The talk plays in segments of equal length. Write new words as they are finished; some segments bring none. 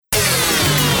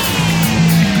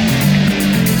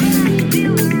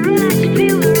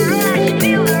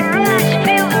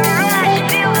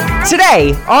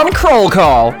Today on Kroll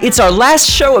Call, it's our last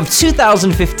show of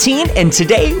 2015, and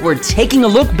today we're taking a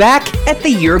look back at the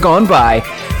year gone by.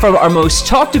 From our most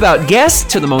talked about guests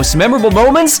to the most memorable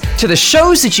moments to the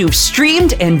shows that you've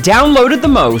streamed and downloaded the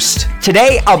most.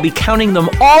 Today I'll be counting them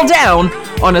all down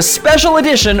on a special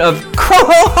edition of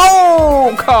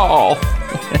Kroll Call.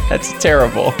 That's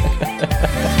terrible.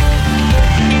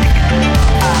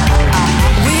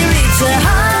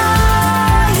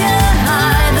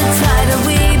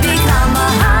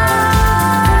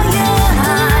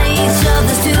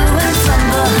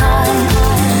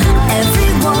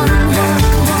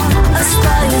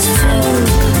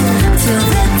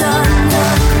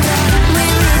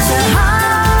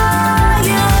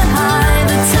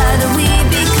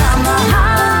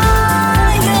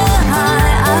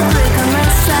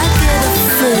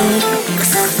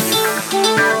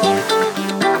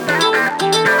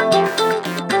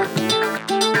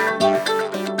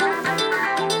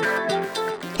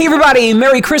 Hey everybody,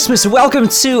 Merry Christmas. Welcome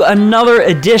to another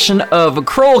edition of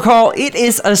Kroll Call. It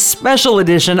is a special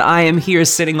edition. I am here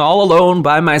sitting all alone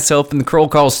by myself in the Kroll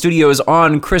Call studios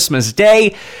on Christmas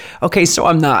Day. Okay, so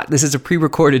I'm not. This is a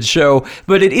pre-recorded show,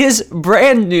 but it is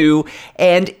brand new,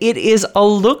 and it is a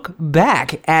look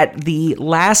back at the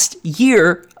last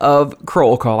year of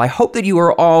Kroll Call. I hope that you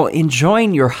are all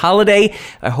enjoying your holiday.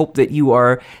 I hope that you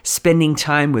are spending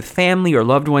time with family or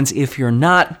loved ones. If you're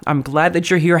not, I'm glad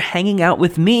that you're here hanging out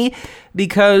with me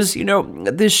because, you know,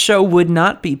 this show would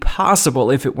not be possible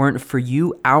if it weren't for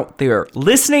you out there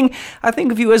listening. I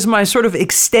think of you as my sort of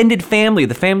extended family,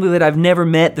 the family that I've never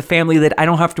met, the family that I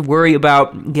don't have to worry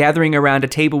about gathering around a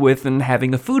table with and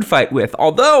having a food fight with,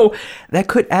 although that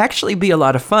could actually be a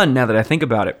lot of fun now that I think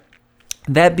about it.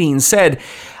 That being said,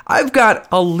 I've got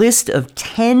a list of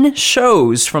 10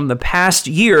 shows from the past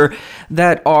year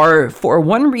that are, for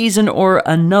one reason or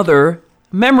another,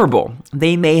 memorable.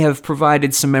 They may have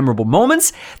provided some memorable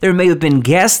moments, there may have been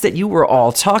guests that you were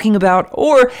all talking about,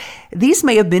 or these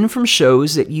may have been from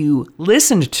shows that you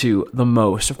listened to the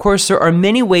most. Of course, there are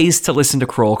many ways to listen to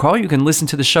Kroll Call. You can listen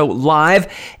to the show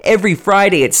live every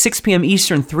Friday at 6 p.m.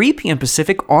 Eastern, 3 p.m.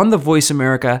 Pacific on the Voice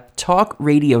America Talk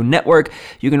Radio Network.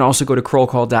 You can also go to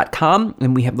krollcall.com,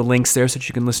 and we have the links there so that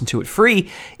you can listen to it free.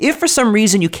 If for some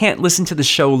reason you can't listen to the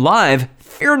show live,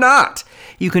 fear not.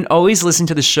 You can always listen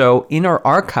to the show in our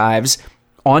archives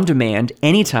on demand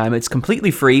anytime. It's completely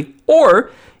free.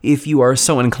 Or if you are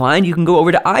so inclined, you can go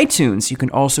over to iTunes. You can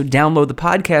also download the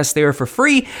podcast there for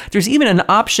free. There's even an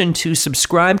option to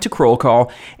subscribe to Kroll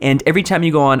Call. And every time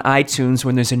you go on iTunes,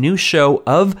 when there's a new show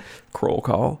of Kroll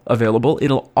Call available,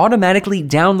 it'll automatically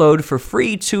download for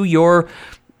free to your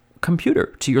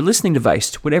computer, to your listening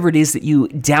device, to whatever it is that you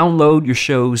download your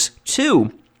shows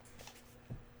to.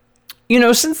 You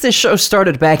know, since this show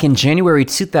started back in January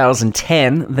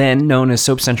 2010, then known as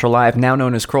Soap Central Live, now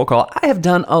known as Kroll Call, I have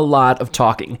done a lot of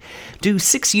talking. Do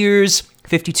 6 years,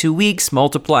 52 weeks,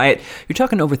 multiply it, you're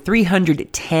talking over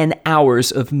 310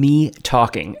 hours of me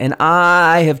talking. And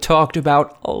I have talked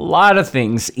about a lot of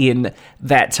things in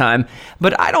that time,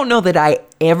 but I don't know that I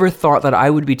ever thought that I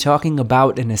would be talking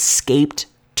about an escaped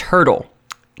turtle.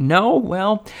 No,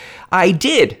 well, I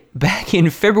did. Back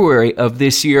in February of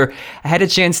this year, I had a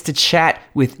chance to chat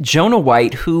with Jonah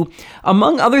White, who,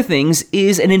 among other things,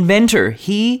 is an inventor.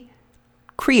 He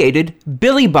created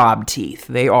Billy Bob teeth.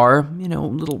 They are, you know,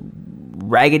 little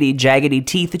raggedy, jaggedy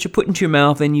teeth that you put into your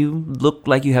mouth and you look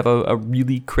like you have a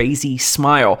really crazy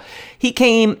smile. He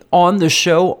came on the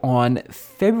show on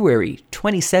February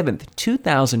 27th,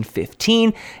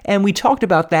 2015, and we talked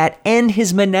about that and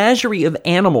his menagerie of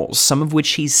animals, some of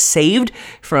which he's saved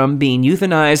from being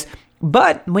euthanized.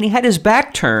 But when he had his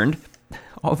back turned,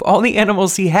 of all the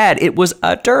animals he had, it was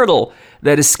a turtle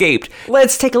that escaped.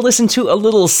 Let's take a listen to a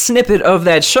little snippet of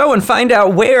that show and find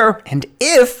out where and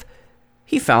if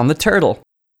he found the turtle.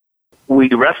 We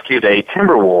rescued a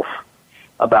timber wolf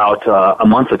about a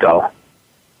month ago.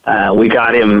 We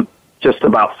got him just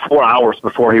about 4 hours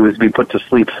before he was to be put to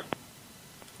sleep.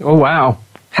 Oh, wow.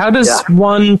 How does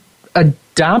one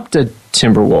adopt a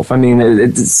timber wolf? I mean,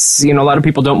 it's, you know, a lot of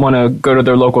people don't want to go to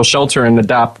their local shelter and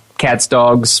adopt cats,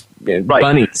 dogs,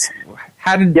 bunnies.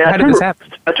 How did this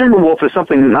happen? A timber wolf is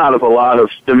something not of a lot of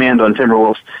demand on timber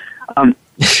wolves.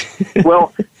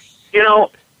 Well, you know,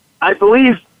 I don't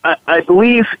believe,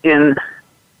 Dan,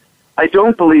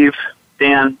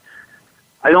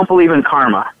 I don't believe in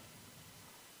karma.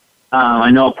 I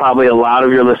know probably a lot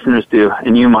of your listeners do,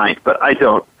 and you might, but I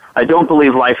don't. I don't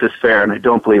believe life is fair, and I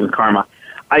don't believe in karma.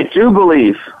 I do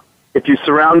believe if you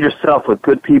surround yourself with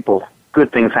good people,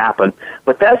 good things happen.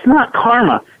 But that's not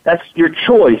karma. That's your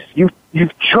choice.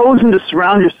 You've chosen to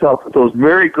surround yourself with those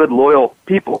very good, loyal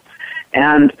people.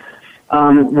 And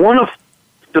one of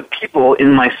the people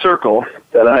in my circle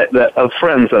that of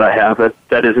friends that I have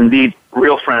that is indeed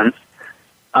real friends,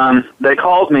 they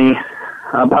called me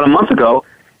about a month ago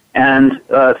and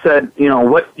said,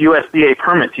 what USDA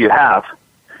permit do you have?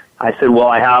 I said, well,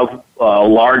 I have a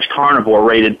large carnivore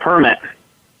rated permit.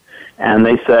 And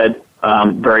they said,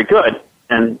 very good.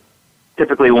 And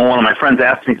typically when one of my friends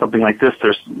asks me something like this,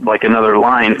 there's like another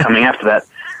line coming after that.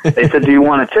 They said, do you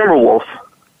want a timber wolf?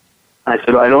 I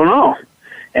said, I don't know.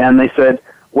 And they said,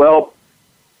 well,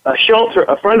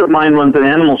 a friend of mine runs an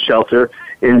animal shelter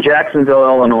in Jacksonville,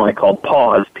 Illinois called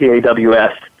PAWS,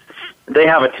 P-A-W-S. They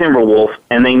have a timber wolf,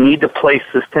 and they need to place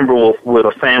this timber wolf with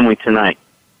a family tonight.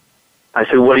 I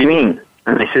said, what do you mean?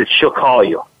 And they said, she'll call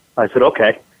you. I said,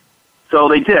 okay. So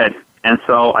they did. And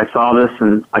so I saw this,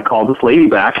 and I called this lady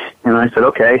back, and I said,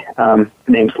 okay, her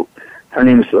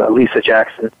name's Lisa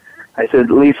Jackson. I said,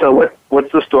 Lisa,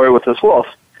 what's the story with this wolf?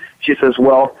 She says,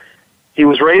 well, he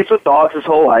was raised with dogs his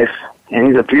whole life, and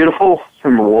he's a beautiful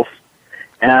timber wolf,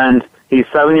 and he's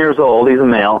 7 years old. He's a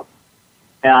male,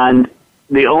 and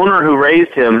the owner who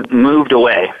raised him moved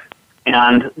away,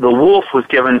 and the wolf was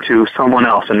given to someone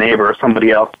else, a neighbor or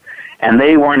somebody else, and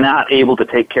they were not able to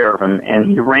take care of him, and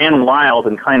he ran wild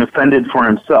and kind of fended for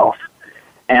himself,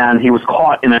 and he was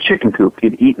caught in a chicken coop.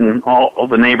 He'd eaten all of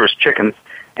the neighbor's chickens,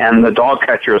 and the dog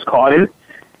catchers caught him,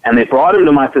 and they brought him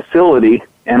to my facility,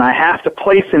 and I have to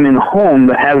place him in a home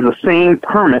that has the same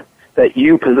permit that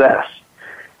you possess,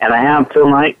 and I have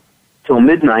till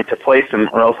midnight to place him,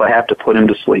 or else I have to put him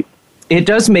to sleep. It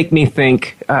does make me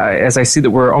think, as I see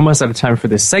that we're almost out of time for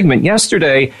this segment.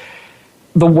 Yesterday,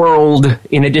 the world,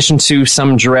 in addition to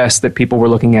some dress that people were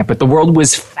looking at, but the world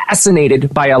was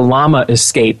fascinated by a llama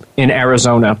escape in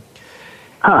Arizona.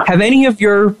 Have any of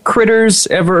your critters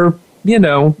ever,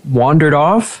 wandered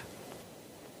off?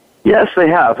 Yes, they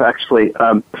have, actually.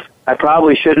 I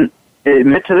probably shouldn't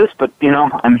admit to this, but,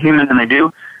 I'm human and I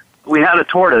do. We had a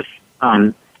tortoise,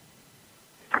 and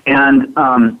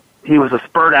he was a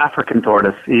spurred African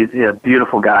tortoise. He's a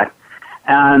beautiful guy.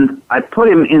 And I put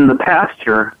him in the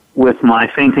pasture with my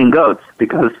fainting goats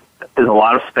because there's a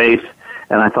lot of space,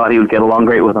 and I thought he would get along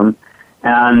great with them.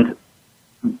 And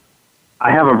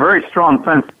I have a very strong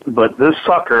fence, but this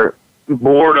sucker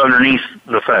bored underneath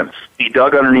the fence. He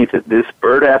dug underneath it. This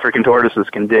spurred African tortoises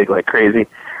can dig like crazy.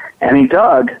 And he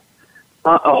dug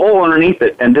a hole underneath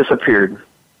it and disappeared.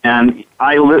 And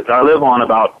I live on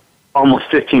about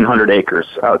almost 1,500 acres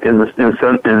out in the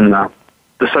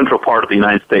central part of the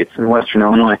United States in western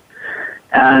Illinois.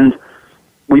 And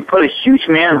we put a huge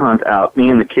manhunt out, me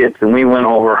and the kids, and we went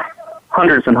over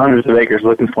hundreds and hundreds of acres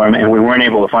looking for him, and we weren't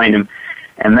able to find him.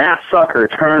 And that sucker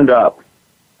turned up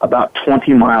about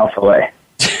 20 miles away.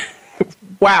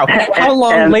 Wow. How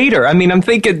long later? I mean, I'm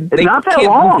thinking they not that can't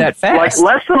long. Move that fast.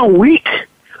 Like less than a week.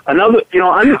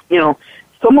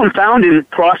 Someone found him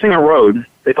crossing a road.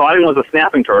 They thought he was a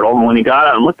snapping turtle, and when he got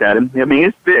out and looked at him, I mean,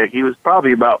 he's big. He was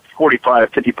probably about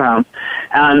 45, 50 pounds.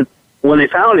 And when they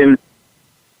found him,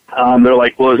 they're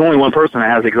like, well, there's only one person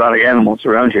that has exotic animals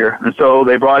around here. And so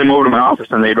they brought him over to my office,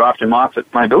 and they dropped him off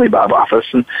at my Billy Bob office,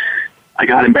 and I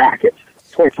got him back.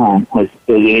 Toy Tom was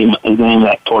the name of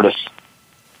that tortoise.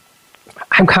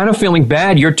 I'm kind of feeling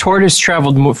bad. Your tortoise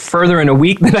traveled further in a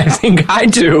week than I think I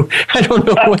do. I don't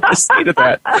know what to say to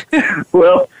that.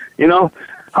 Well,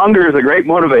 hunger is a great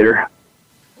motivator.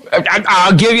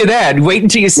 I'll give you that. Wait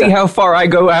until you see how far I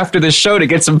go after this show to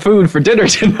get some food for dinner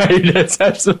tonight. That's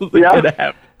absolutely going to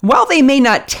happen. While they may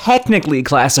not technically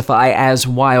classify as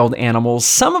wild animals,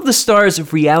 some of the stars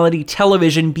of reality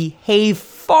television behave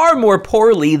far more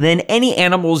poorly than any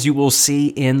animals you will see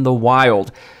in the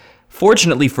wild.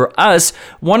 Fortunately for us,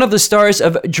 one of the stars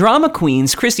of Drama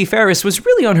Queens, Christy Ferris, was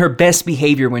really on her best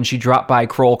behavior when she dropped by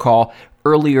Kroll Call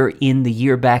earlier in the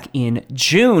year, back in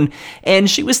June, and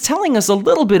she was telling us a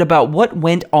little bit about what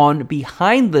went on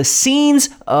behind the scenes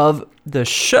of the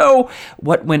show,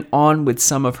 what went on with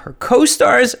some of her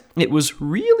co-stars. It was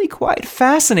really quite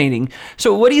fascinating.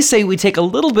 So what do you say we take a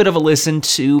little bit of a listen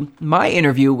to my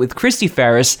interview with Christy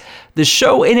Ferris? The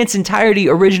show in its entirety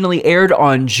originally aired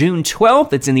on June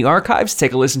 12th. It's in the archives.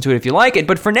 Take a listen to it if you like it.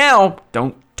 But for now,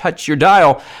 don't touch your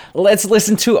dial. Let's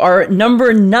listen to our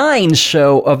number 9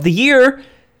 show of the year,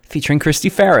 featuring Christy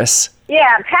Ferris.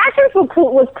 Yeah, Passions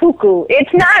was cuckoo.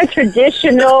 It's not a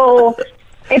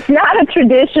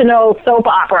traditional soap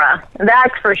opera,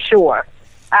 that's for sure.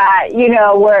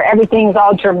 Where everything's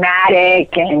all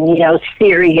dramatic and,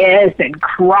 serious and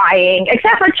crying,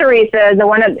 except for Teresa, the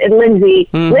one of Lindsay.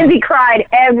 Mm-hmm. Lindsay cried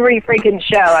every freaking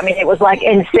show. I mean, it was like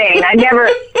insane. I never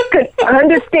could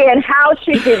understand how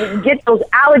she could get those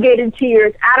alligator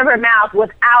tears out of her mouth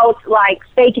without like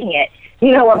faking it.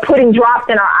 are putting drops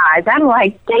in our eyes. I'm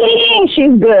like, dang,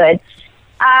 she's good.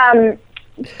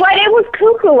 But it was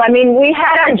cuckoo. I mean, we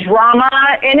had our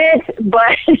drama in it,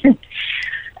 but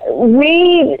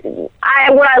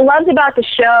what I loved about the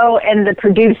show and the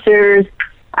producers,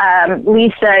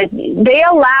 Lisa, they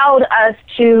allowed us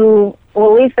to,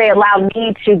 well, at least they allowed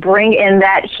me to bring in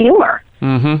that humor.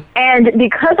 Mm-hmm. And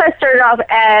because I started off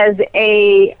as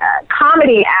a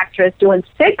comedy actress doing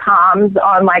sitcoms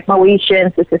on like Moesha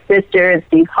and Sister Sister and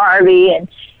Steve Harvey and,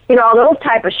 all those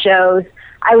type of shows,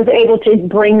 I was able to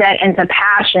bring that into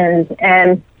Passions.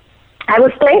 And I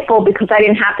was thankful because I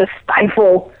didn't have to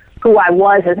stifle who I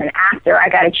was as an actor. I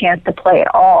got a chance to play it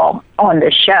all on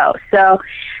the show. So,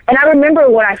 and I remember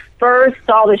when I first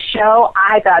saw the show,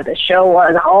 I thought the show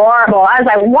was horrible. I was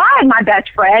like, why? My best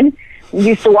friend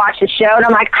used to watch the show, and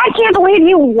I'm like, I can't believe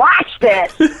you watched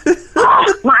this.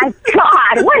 Oh, my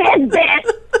God, what is this?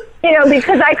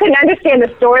 Because I couldn't understand the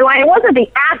storyline. It wasn't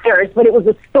the actors, but it was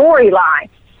the storyline.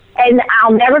 And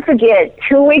I'll never forget,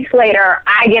 2 weeks later,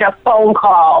 I get a phone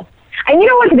call. And you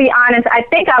know what, to be honest, I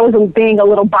think I was being a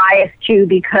little biased, too,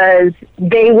 because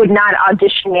they would not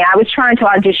audition me. I was trying to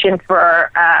audition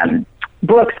for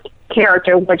Brooke's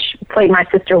character, which played my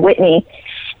sister Whitney.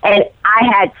 And I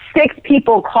had 6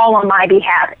 people call on my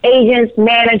behalf, agents,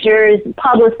 managers,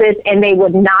 publicists, and they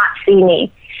would not see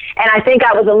me. And I think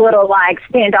I was a little,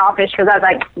 standoffish because I was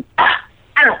like,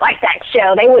 I don't like that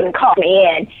show. They wouldn't call me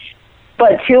in.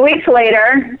 But 2 weeks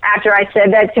later, after I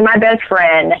said that to my best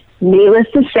friend, needless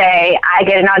to say, I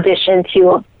get an audition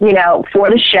for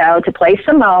the show to play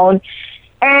Simone.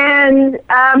 And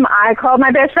I called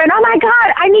my best friend, oh, my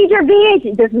God, I need your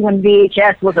VHS. This is when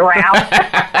VHS was around.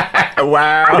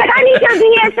 Wow. I said, I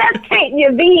need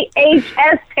your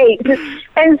VHS tape.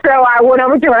 And so I went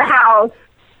over to her house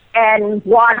and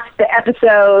watched the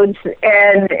episodes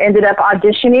and ended up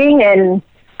auditioning. And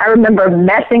I remember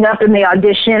messing up in the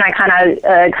audition. I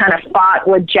kind of fought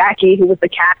with Jackie, who was the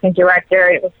casting director.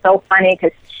 It was so funny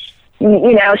because,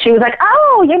 she was like,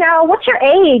 oh, what's your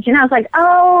age? And I was like,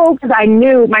 oh, because I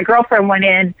knew my girlfriend went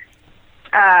in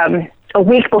a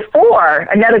week before,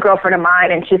 another girlfriend of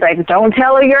mine, and she's like, don't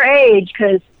tell her your age.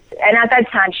 And at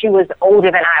that time, she was older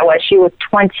than I was. She was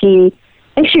 20,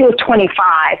 I think she was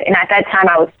 25, and at that time,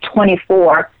 I was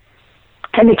 24.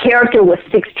 And the character was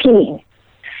 16.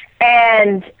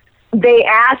 And they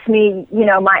asked me,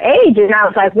 my age, and I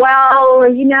was like,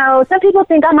 well, some people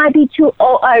think I might be too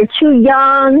old or too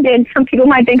young, and some people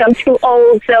might think I'm too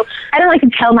old, so I don't like to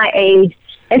tell my age.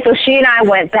 And so she and I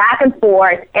went back and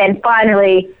forth, and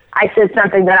finally I said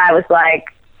something that I was like,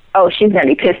 oh, she's going to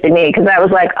be pissed at me, because I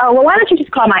was like, oh, well, why don't you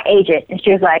just call my agent? And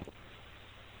she was like,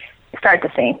 start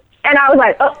the scene. And I was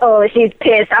like, uh-oh, she's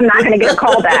pissed. I'm not going to get a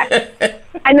call back.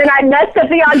 And then I messed up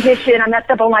the audition. I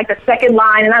messed up on, the second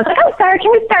line. And I was like, I'm sorry,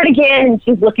 can we start again? And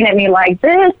she's looking at me like,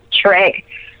 this trick.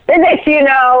 Then next thing you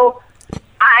know,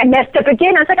 I messed up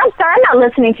again. I was like, I'm sorry, I'm not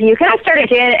listening to you. Can I start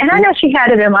again? And I know she had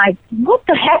it in what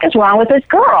the heck is wrong with this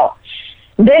girl?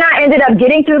 Then I ended up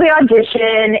getting through the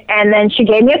audition, and then she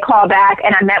gave me a call back,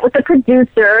 and I met with the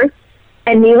producer.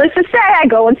 And needless to say, I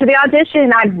go into the audition,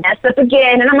 and I mess up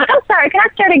again. And I'm like, I'm sorry, can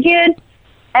I start again?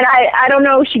 And I don't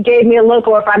know if she gave me a look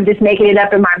or if I'm just making it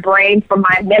up in my brain from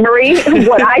my memory,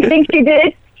 what I think she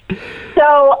did.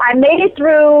 So I made it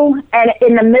through, and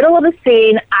in the middle of the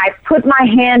scene, I put my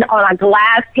hand on a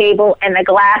glass table, and the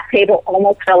glass table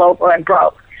almost fell over and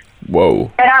broke.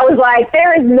 Whoa. And I was like,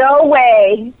 there is no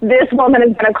way this woman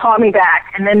is going to call me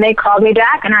back. And then they called me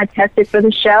back, and I tested for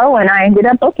the show, and I ended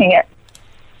up booking it.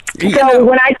 So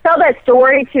when I tell that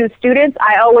story to students,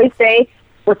 I always say,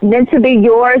 what's meant to be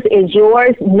yours is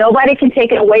yours. Nobody can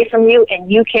take it away from you,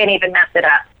 and you can't even mess it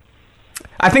up.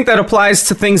 I think that applies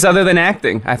to things other than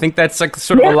acting. I think that's like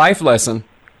sort of a life lesson.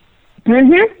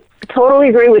 Mm-hmm. Totally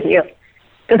agree with you.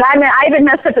 Because I even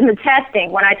messed up in the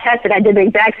testing. When I tested, I did the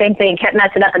exact same thing, kept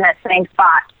messing up in that same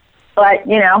spot. But,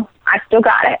 I still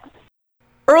got it.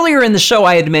 Earlier in the show,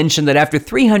 I had mentioned that after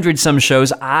 300-some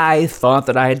shows, I thought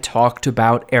that I had talked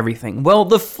about everything. Well,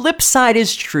 the flip side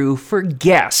is true for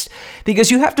guests,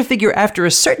 because you have to figure after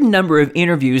a certain number of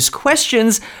interviews,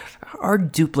 questions are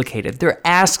duplicated. They're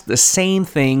asked the same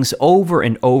things over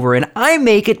and over, and I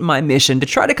make it my mission to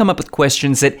try to come up with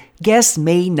questions that guests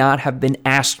may not have been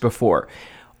asked before.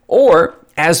 Or,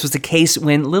 as was the case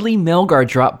when Lily Melgar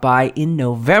dropped by in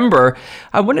November,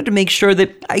 I wanted to make sure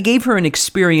that I gave her an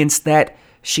experience that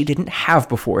she didn't have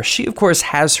before. She, of course,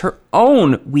 has her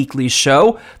own weekly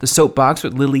show, The Soapbox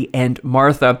with Lily and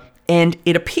Martha, and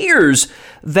it appears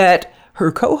that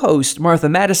her co-host, Martha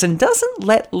Madison, doesn't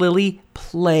let Lily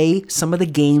play some of the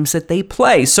games that they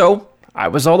play. So I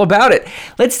was all about it.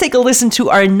 Let's take a listen to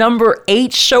our number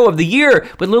 8 show of the year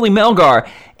with Lily Melgar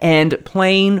and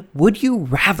playing Would You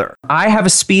Rather. I have a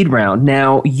speed round.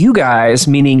 Now, you guys,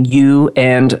 meaning you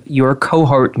and your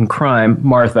cohort in crime,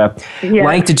 Martha,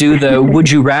 like to do the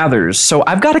Would You Rathers. So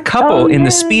I've got a couple in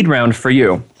the speed round for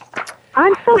you.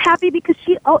 I'm so happy because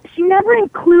she never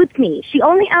includes me. She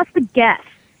only asks the guests.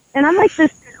 And I'm like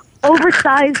this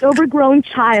oversized, overgrown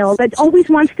child that always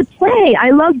wants to play.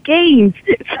 I love games.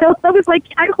 So I was like,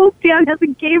 I hope Dan has a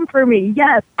game for me.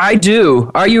 Yes. I do.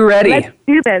 Are you ready? Let's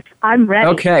do this. I'm ready.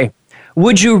 Okay.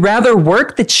 Would you rather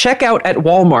work the checkout at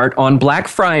Walmart on Black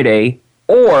Friday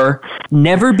or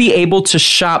never be able to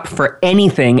shop for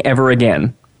anything ever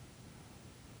again?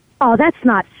 Oh, that's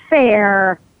not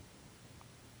fair.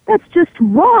 That's just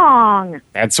wrong.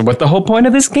 That's what the whole point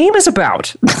of this game is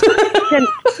about.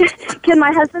 Can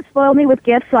my husband spoil me with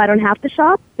gifts so I don't have to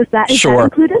shop? Is that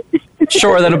included?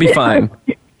 Sure, that'll be fine.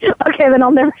 Okay, then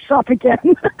I'll never shop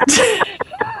again.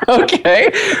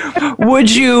 Okay.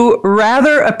 Would you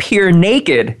rather appear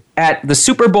naked at the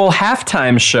Super Bowl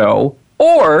halftime show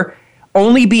or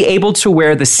only be able to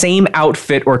wear the same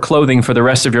outfit or clothing for the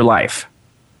rest of your life?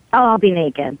 Oh, I'll be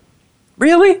naked.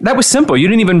 Really? That was simple. You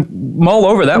didn't even mull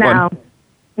over that one.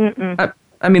 Mm-mm.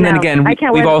 I mean, then again, I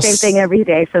can't wear the same thing every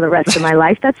day for the rest of my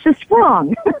life. That's just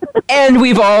wrong. And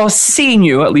we've all seen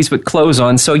you, at least with clothes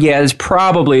on. So yeah, it's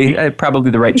probably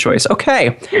the right choice.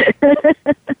 Okay.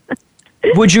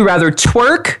 Would you rather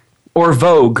twerk or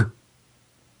Vogue?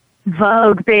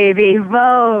 Vogue, baby,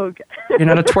 Vogue. You're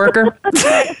not a twerker?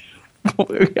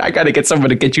 I got to get someone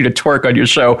to get you to twerk on your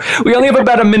show. We only have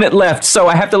about a minute left, so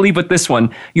I have to leave with this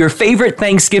one. Your favorite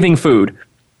Thanksgiving food?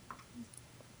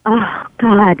 Oh,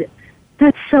 God.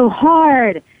 That's so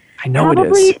hard. I know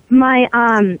Probably it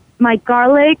is. My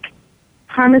garlic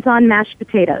Parmesan mashed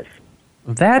potatoes.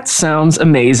 That sounds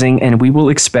amazing, and we will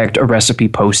expect a recipe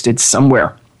posted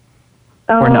somewhere.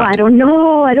 Oh, I don't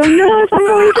know. I don't know if I'm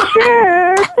going to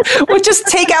share. Well, just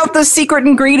take out the secret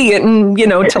ingredient and,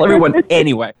 tell everyone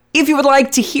anyway. If you would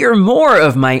like to hear more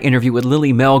of my interview with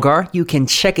Lily Melgar, you can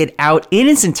check it out in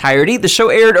its entirety. The show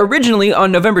aired originally on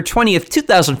November 20th,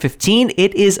 2015.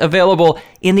 It is available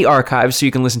in the archives, so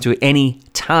you can listen to it any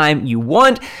time you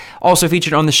want. Also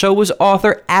featured on the show was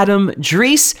author Adam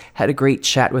Dries. Had a great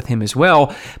chat with him as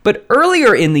well. But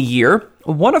earlier in the year,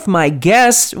 one of my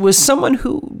guests was someone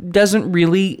who doesn't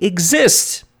really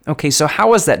exist. Okay, so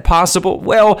how is that possible?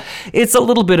 Well, it's a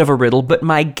little bit of a riddle, but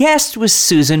my guest was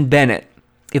Susan Bennett.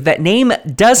 If that name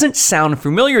doesn't sound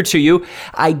familiar to you,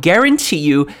 I guarantee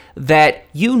you that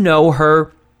you know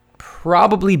her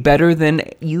probably better than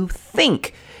you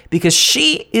think, because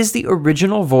she is the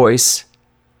original voice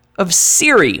of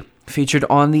Siri, featured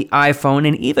on the iPhone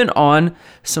and even on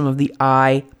some of the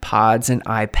iPods and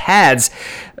iPads.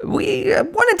 We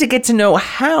wanted to get to know,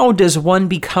 how does one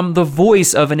become the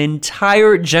voice of an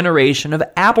entire generation of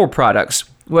Apple products?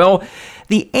 Well,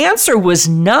 the answer was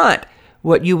not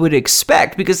what you would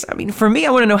expect, because, for me, I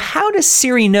want to know, how does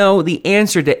Siri know the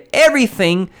answer to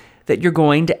everything that you're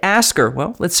going to ask her?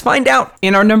 Well, let's find out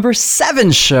in our number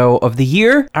 7 show of the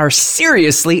year, our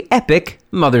seriously epic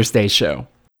Mother's Day show.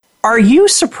 Are you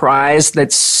surprised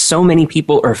that so many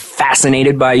people are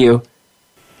fascinated by you?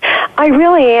 I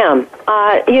really am.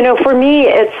 For me,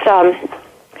 it's,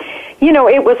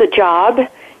 it was a job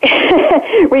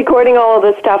recording all of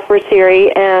this stuff for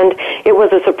Siri, and it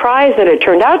was a surprise that it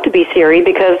turned out to be Siri,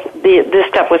 because this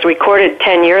stuff was recorded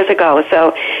 10 years ago,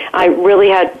 so I really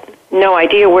had no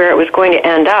idea where it was going to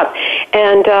end up.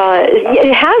 And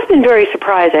it has been very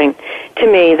surprising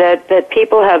to me that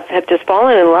people have just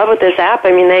fallen in love with this app.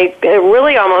 They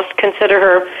really almost consider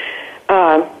her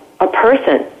a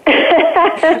person.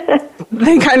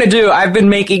 They kind of do. I've been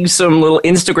making some little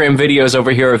Instagram videos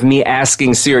over here of me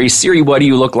asking Siri, what do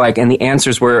you look like? And the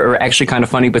answers are actually kind of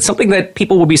funny, but something that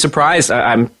people will be surprised.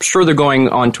 I'm sure they're going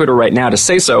on Twitter right now to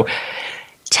say so.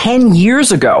 10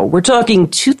 years ago, we're talking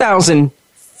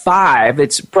 2005.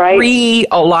 It's pre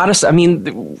a lot of stuff.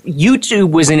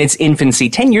 YouTube was in its infancy.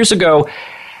 10 years ago,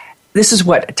 this is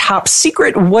what, top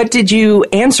secret? What did you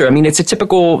answer? It's a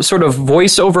typical sort of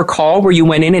voiceover call where you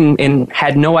went in and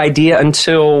had no idea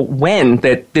until when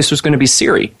that this was going to be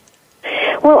Siri.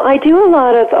 Well, I do a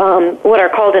lot of what are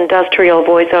called industrial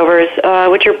voiceovers,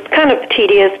 which are kind of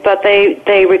tedious, but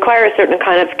they require a certain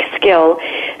kind of skill.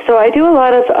 So I do a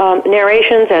lot of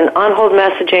narrations and on-hold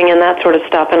messaging and that sort of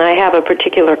stuff, and I have a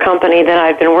particular company that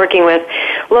I've been working with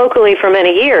locally for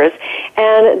many years,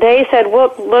 and they said,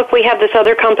 well, look, we have this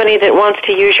other company that wants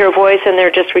to use your voice, and they're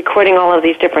just recording all of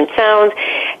these different sounds,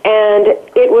 and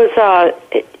it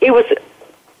was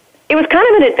it was kind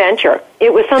of an adventure.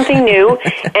 It was something new,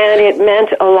 and it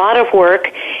meant a lot of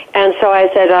work. And so I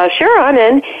said, sure, I'm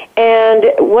in. And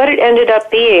what it ended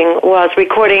up being was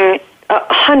recording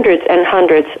hundreds and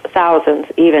hundreds, thousands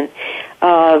even,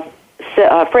 of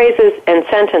phrases and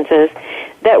sentences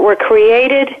that were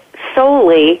created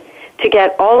solely to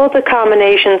get all of the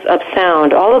combinations of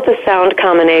sound, all of the sound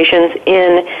combinations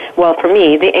in, well, for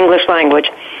me, the English language.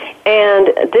 And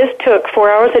this took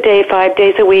 4 hours a day, 5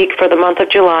 days a week for the month of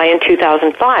July in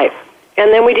 2005.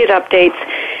 And then we did updates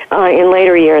in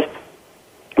later years.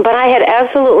 But I had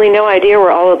absolutely no idea where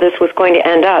all of this was going to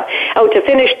end up. Oh, to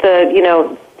finish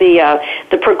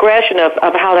the progression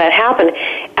of how that happened,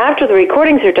 after the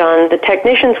recordings are done, the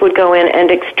technicians would go in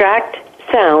and extract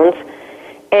sounds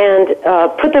and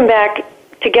put them back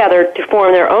together to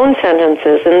form their own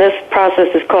sentences, and this process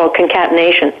is called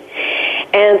concatenation.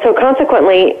 And so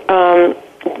consequently,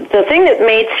 the thing that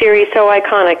made Siri so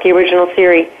iconic, the original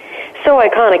Siri, so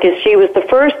iconic is she was the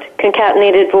first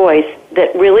concatenated voice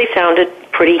that really sounded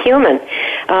pretty human.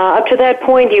 Up to that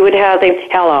point, you would have the,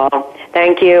 hello,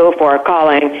 thank you for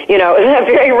calling,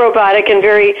 very robotic and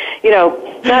very,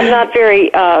 not very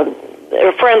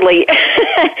friendly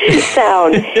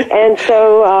sound. And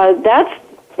so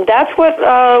that's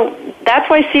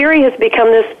why Siri has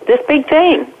become this big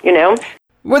thing,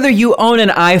 Whether you own an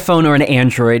iPhone or an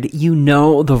Android, you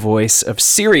know the voice of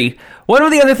Siri. One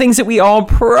of the other things that we all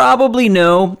probably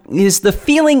know is the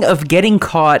feeling of getting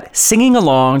caught singing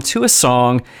along to a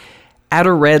song at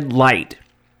a red light.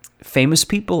 Famous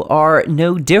people are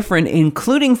no different,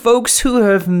 including folks who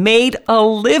have made a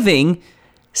living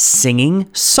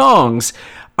singing songs.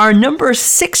 Our number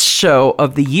 6 show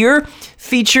of the year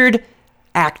featured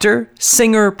actor,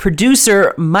 singer,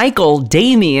 producer Michael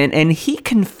Damian, and he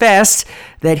confessed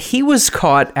that he was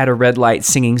caught at a red light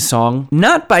singing song,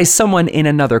 not by someone in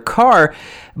another car,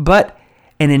 but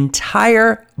an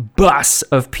entire bus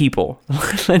of people.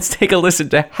 Let's take a listen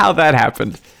to how that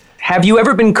happened. Have you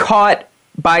ever been caught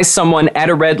by someone at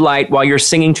a red light while you're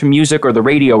singing to music or the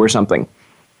radio or something?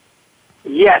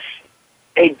 Yes.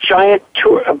 A giant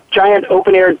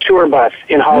open-air tour bus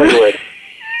in Hollywood.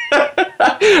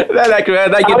 I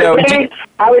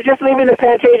was just leaving the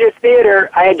Pantages Theater.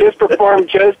 I had just performed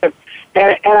Joseph,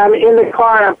 and I'm in the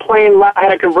car, and I'm playing. I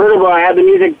had a convertible. I had the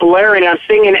music blaring, and I'm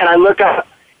singing, and I look up,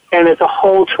 and it's a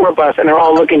whole tour bus, and they're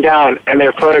all looking down, and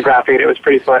they're photographing it. It was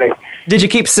pretty funny. Did you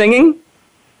keep singing?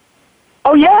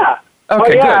 Oh, yeah.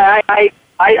 Okay, good.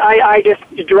 I just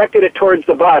directed it towards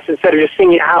the bus instead of just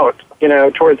singing out,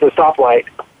 towards the stoplight.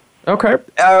 Okay.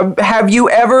 Have you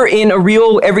ever, in a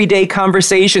real everyday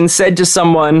conversation, said to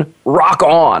someone, rock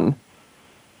on?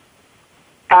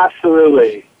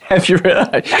 Absolutely. Have you really?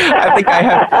 I think I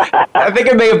have. I think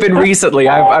it may have been recently.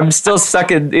 I'm still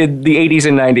stuck in the 80s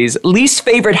and 90s. Least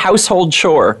favorite household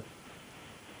chore?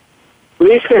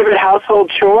 Least favorite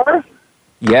household chore?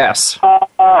 Yes.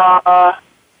 Oh,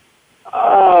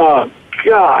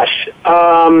 gosh.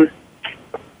 Oh,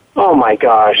 my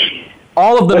gosh.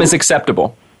 All of them is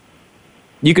acceptable.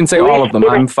 You can say all of them.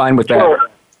 I'm fine with that. Yeah.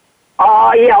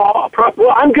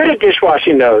 Well, I'm good at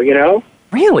dishwashing, though,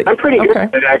 Really? I'm pretty good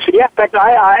at it, actually. Yeah, in fact,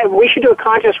 we should do a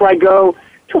contest where I go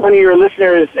to one of your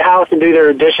listeners' house and do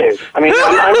their dishes. I mean,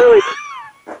 I'm really...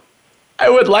 I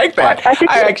would like that. I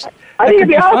think it'd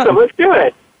be awesome. Let's do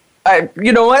it.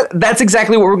 You know what? That's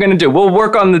exactly what we're going to do. We'll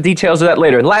work on the details of that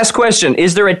later. Last question.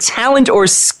 Is there a talent or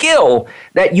skill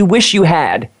that you wish you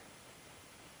had?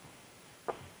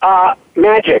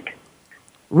 Magic.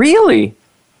 Really?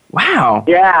 Wow.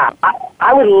 Yeah.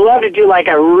 I would love to do like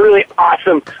a really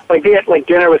awesome, be at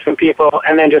dinner with some people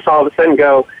and then just all of a sudden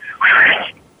go,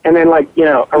 and then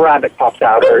a rabbit pops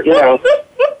out or, you know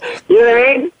what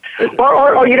I mean?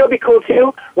 Or it'd be cool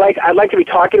too. I'd like to be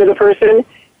talking to the person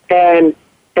and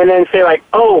then say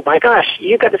oh my gosh,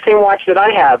 you got the same watch that I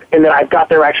have, and then I've got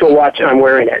their actual watch and I'm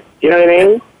wearing it. You know what I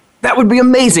mean? That would be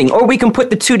amazing. Or we can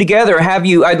put the two together.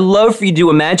 I'd love for you to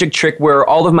do a magic trick where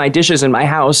all of my dishes in my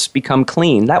house become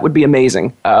clean. That would be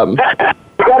amazing. You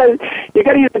gotta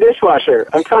use the dishwasher.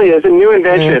 I'm telling you, it's a new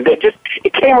invention.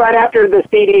 It came right after the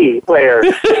CD player.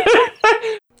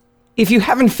 If you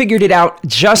haven't figured it out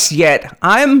just yet,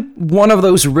 I'm one of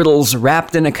those riddles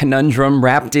wrapped in a conundrum,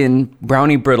 wrapped in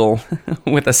brownie brittle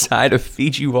with a side of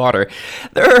Fiji water.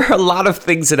 There are a lot of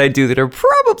things that I do that are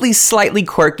probably slightly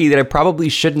quirky that I probably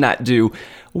should not do.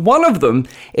 One of them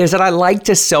is that I like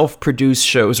to self-produce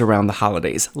shows around the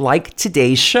holidays, like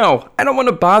today's show. I don't want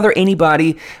to bother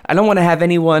anybody. I don't want to have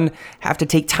anyone have to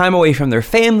take time away from their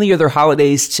family or their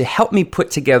holidays to help me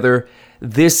put together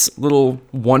this little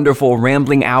wonderful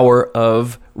rambling hour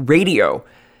of radio.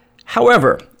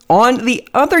 However, On the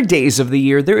other days of the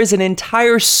year, there is an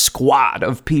entire squad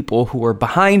of people who are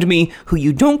behind me, who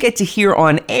you don't get to hear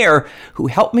on air, who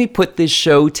helped me put this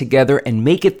show together and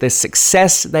make it the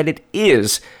success that it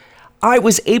is. I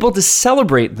was able to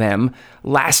celebrate them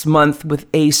last month with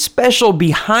a special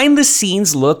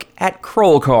behind-the-scenes look at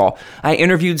Kroll Call. I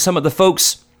interviewed some of the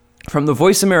folks from the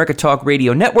Voice America Talk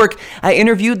Radio Network. I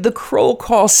interviewed the Kroll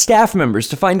Call staff members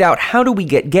to find out, how do we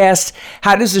get guests?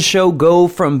 How does the show go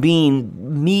from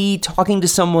being me talking to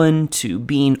someone to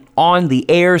being on the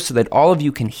air so that all of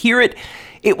you can hear it?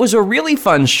 It was a really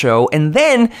fun show. And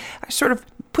then I sort of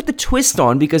put the twist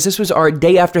on, because this was our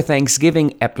day after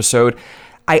Thanksgiving episode.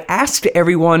 I asked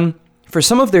everyone for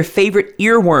some of their favorite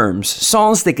earworms,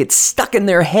 songs that get stuck in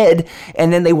their head,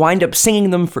 and then they wind up singing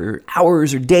them for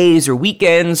hours or days or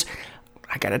weekends.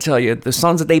 I gotta tell you, the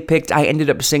songs that they picked, I ended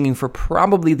up singing for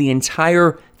probably the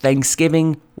entire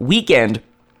Thanksgiving weekend.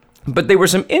 But they were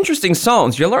some interesting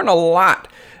songs. You learn a lot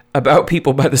about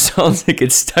people by the songs that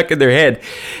get stuck in their head.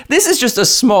 This is just a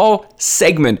small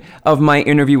segment of my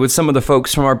interview with some of the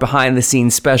folks from our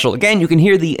behind-the-scenes special. Again, you can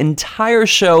hear the entire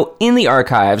show in the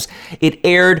archives. It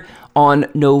aired on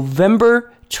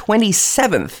November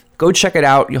 27th. Go check it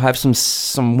out. You'll have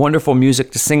some wonderful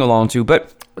music to sing along to,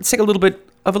 but let's take a little bit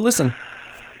of a listen.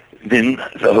 Then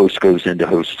the host goes into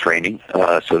host training,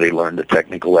 so they learn the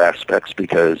technical aspects,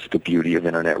 because the beauty of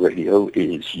Internet radio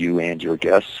is you and your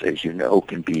guests, as you know,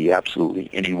 can be absolutely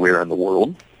anywhere in the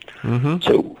world. Mm-hmm.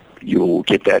 So you'll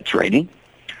get that training.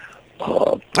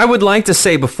 I would like to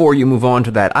say, before you move on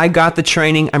to that, I got the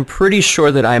training. I'm pretty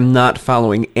sure that I'm not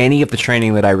following any of the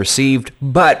training that I received,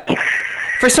 but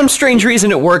for some strange reason,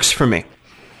 it works for me.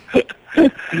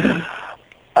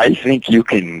 I think you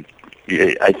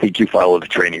follow the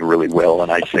training really well,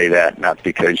 and I say that not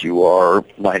because you are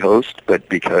my host, but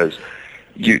because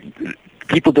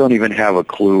people don't even have a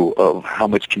clue of how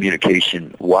much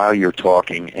communication while you're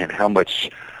talking and how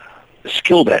much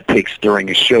skill that takes during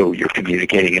a show. You're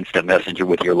communicating instant messenger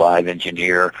with your live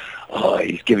engineer.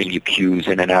 He's giving you cues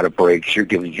in and out of breaks. You're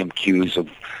giving him cues of,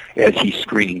 as he's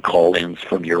screening call-ins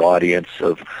from your audience,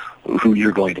 of who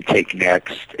you're going to take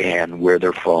next and where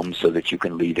they're from, so that you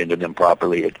can lead into them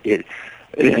properly.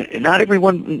 Not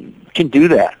everyone can do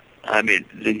that. I mean,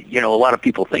 a lot of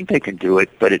people think they can do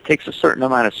it, but it takes a certain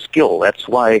amount of skill. That's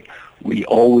why we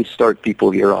always start people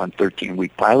here on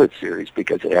 13-week pilot series,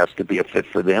 because it has to be a fit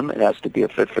for them. It has to be a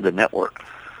fit for the network.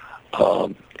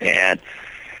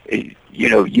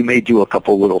 You may do a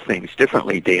couple little things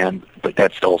differently, Dan, but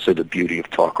that's also the beauty of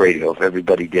talk radio. If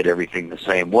everybody did everything the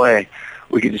same way,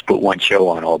 we could just put one show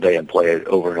on all day and play it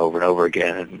over and over and over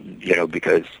again,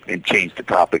 and change the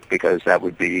topic, because that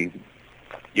would be,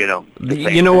 You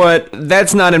know what?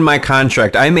 That's not in my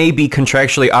contract. I may be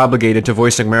contractually obligated to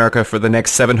Voice America for the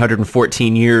next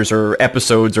 714 years or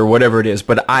episodes or whatever it is,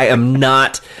 but I am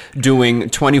not doing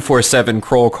 24/7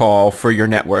 Kroll Call for your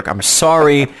network. I'm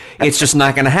sorry. It's just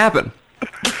not going to happen.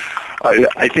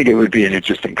 I think it would be an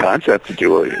interesting concept to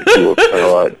do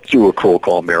a Kroll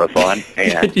Call marathon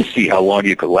and see how long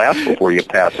you could last before you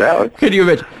pass out. Could you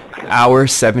imagine? Hour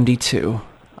 72.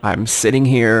 I'm sitting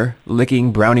here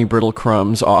licking brownie brittle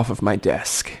crumbs off of my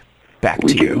desk. Back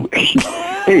to you.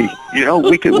 Hey,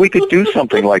 we could do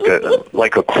something like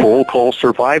a Kroll Call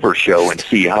Survivor show and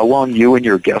see how long you and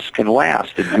your guests can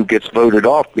last, and who gets voted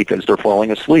off because they're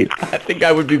falling asleep. I think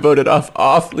I would be voted off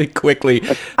awfully quickly.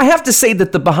 I have to say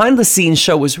that the behind-the-scenes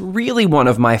show was really one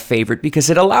of my favorite, because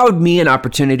it allowed me an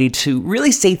opportunity to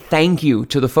really say thank you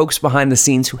to the folks behind the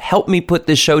scenes who helped me put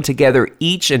this show together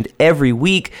each and every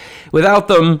week. Without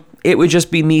them, it would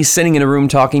just be me sitting in a room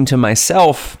talking to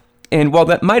myself. And while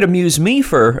that might amuse me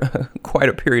for quite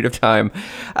a period of time,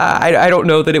 I don't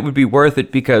know that it would be worth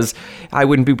it, because I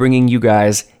wouldn't be bringing you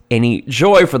guys any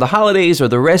joy for the holidays or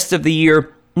the rest of the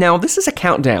year. Now, this is a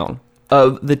countdown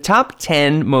of the top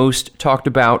 10 most talked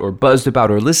about or buzzed about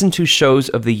or listened to shows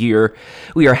of the year.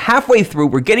 We are halfway through.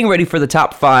 We're getting ready for the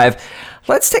top 5.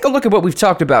 Let's take a look at what we've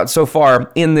talked about so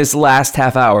far in this last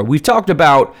half hour. We've talked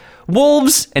about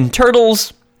wolves and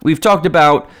turtles. We've talked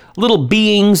about little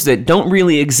beings that don't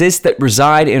really exist, that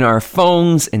reside in our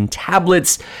phones and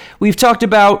tablets. We've talked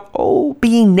about,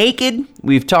 being naked.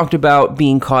 We've talked about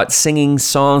being caught singing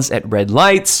songs at red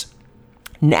lights.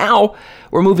 Now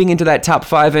we're moving into that top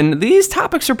 5, and these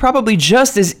topics are probably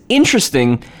just as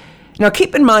interesting. Now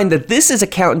keep in mind that this is a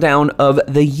countdown of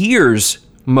the year's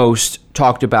most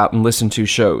talked about and listened to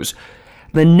shows.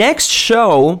 The next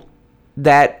show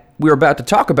that we're about to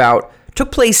talk about took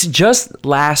place just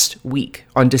last week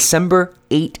on December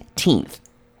 18th.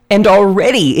 And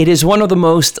already it is one of the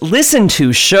most listened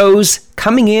to shows,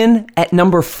 coming in at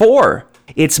number 4.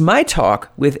 It's my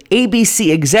talk with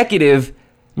ABC executive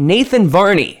Nathan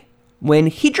Varney. When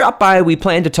he dropped by, we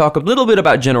planned to talk a little bit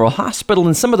about General Hospital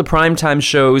and some of the primetime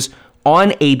shows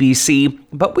on ABC,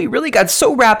 but we really got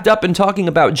so wrapped up in talking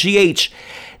about GH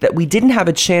that we didn't have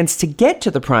a chance to get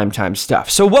to the primetime stuff.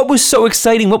 So what was so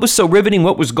exciting, what was so riveting,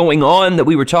 what was going on that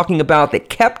we were talking about that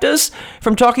kept us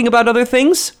from talking about other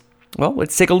things? Well,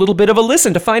 let's take a little bit of a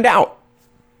listen to find out.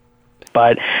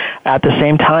 But at the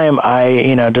same time,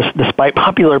 despite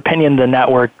popular opinion, the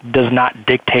network does not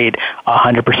dictate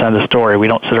 100% of the story. We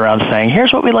don't sit around saying,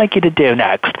 here's what we'd like you to do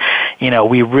next.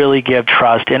 We really give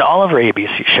trust in all of our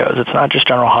ABC shows. It's not just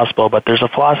General Hospital, but there's a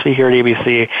philosophy here at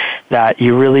ABC that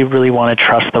you really, really want to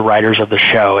trust the writers of the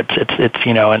show. It's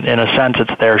in a sense,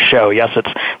 it's their show. Yes,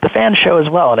 it's the fan show as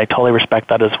well, and I totally respect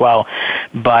that as well.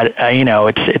 But,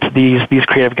 it's these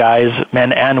creative guys,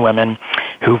 men and women,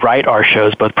 who write our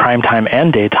shows, both primetime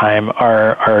and daytime,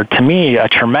 are to me a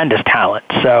tremendous talent.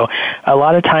 So a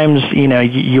lot of times,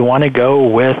 you want to go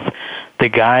with the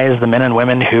guys, the men and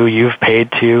women who you've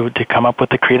paid to come up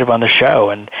with the creative on the show,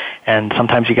 and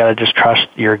sometimes you got to just trust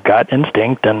your gut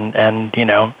instinct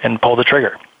and pull the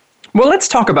trigger. Well, let's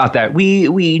talk about that.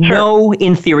 We know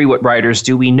in theory what writers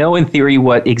do. We know in theory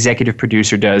what executive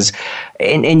producer does.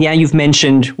 And yeah, you've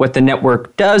mentioned what the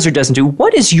network does or doesn't do.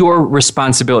 What is your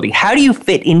responsibility? How do you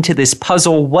fit into this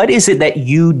puzzle? What is it that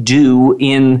you do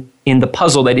in the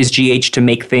puzzle that is GH to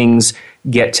make things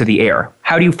get to the air?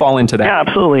 How do you fall into that? Yeah,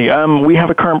 absolutely. We have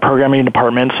a current programming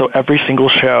department, so every single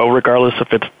show, regardless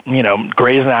if it's,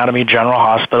 Grey's Anatomy, General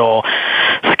Hospital,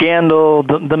 Scandal,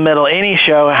 The Middle, any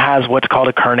show has what's called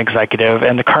a current executive,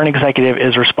 and the current executive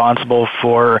is responsible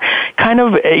for kind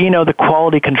of, the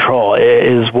quality control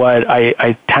is what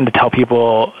I tend to tell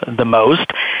people the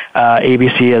most.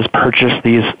 ABC has purchased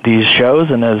these shows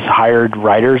and has hired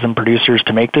writers and producers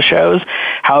to make the shows.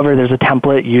 However, there's a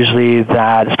template usually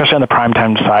that, especially on the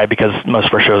primetime side, because most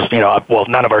of our shows,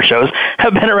 none of our shows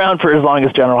have been around for as long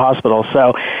as General Hospital.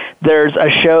 So there's a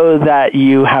show that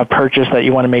you have purchased that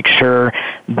you want to make sure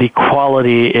the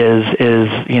quality is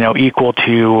equal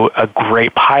to a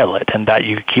great pilot and that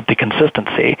you keep the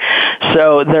consistency.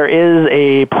 So there is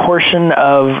a portion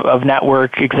of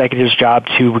network executives' job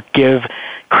to give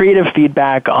creative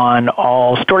feedback on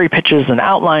all story pitches and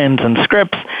outlines and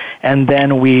scripts, and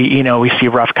then we see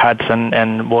rough cuts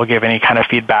and we'll give any kind of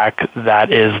feedback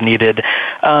that is needed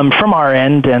from our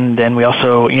end. And then we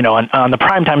also, on the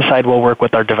primetime side, we'll work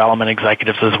with our development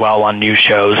executives as well on new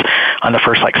shows on the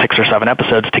first 6 or 7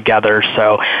 episodes together.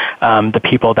 So the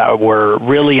people that were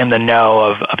really in the know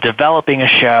of developing a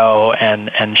show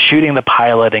and shooting the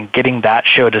pilot and getting that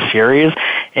show to series,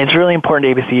 it's really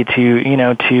important to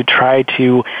ABC to try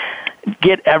to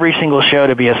get every single show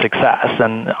to be a success.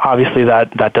 And obviously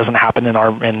that doesn't happen in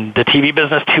the TV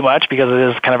business too much because it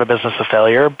is kind of a business of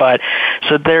failure. But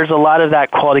so there's a lot of that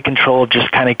quality control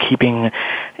just kind of keeping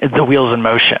the wheels in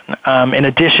motion. In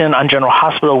addition, on General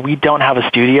Hospital, we don't have a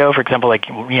studio. For example,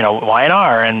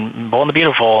 Y&R and Bold and the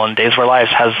Beautiful and Days of Our Lives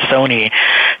has Sony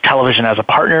Television as a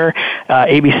partner.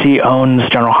 ABC owns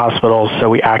General Hospital, so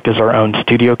we act as our own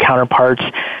studio counterparts.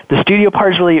 The studio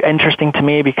part is really interesting to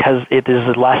me because it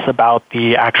is less about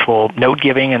the actual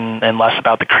note-giving and less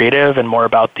about the creative and more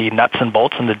about the nuts and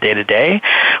bolts in the day-to-day,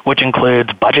 which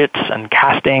includes budgets and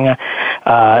casting.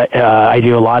 I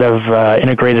do a lot of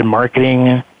integrated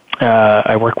marketing.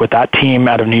 I work with that team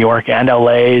out of New York and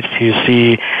LA to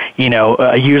see,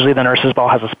 usually the Nurses Ball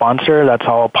has a sponsor. That's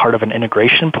all part of an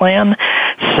integration plan.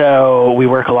 So we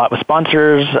work a lot with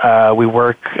sponsors. We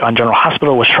work on General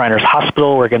Hospital with Shriners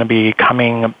Hospital. We're going to be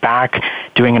coming back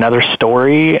doing another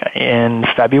story in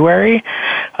February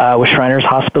with Shriners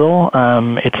Hospital.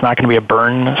 It's not going to be a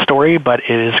burn story, but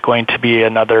it is going to be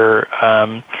another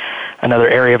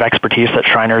area of expertise that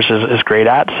Shriners is great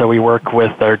at. So we work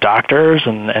with their doctors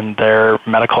and their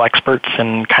medical experts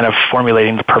in kind of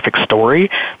formulating the perfect story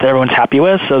that everyone's happy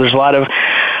with. So there's a lot of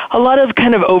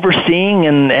kind of overseeing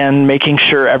and making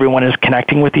sure everyone is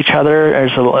connecting with each other.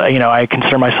 I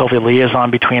consider myself a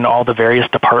liaison between all the various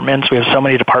departments. We have so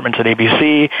many departments at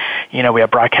ABC. We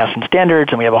have broadcast and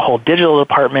standards, and we have a whole digital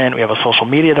department. We have a social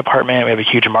media department. We have a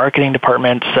huge marketing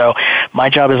department. So my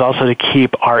job is also to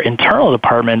keep our internal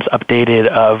departments updated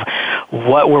of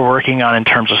what we're working on in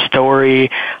terms of story.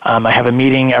 I have a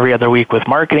meeting every other week with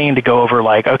marketing to go over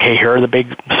okay, here are the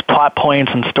big plot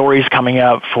points and stories coming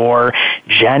up for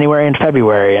January and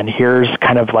February, and here's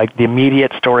kind of the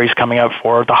immediate stories coming up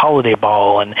for the holiday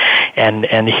ball, and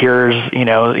here's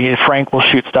Frank will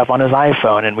shoot stuff on his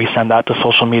iPhone and we send that to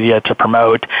social media to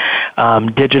promote.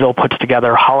 Digital puts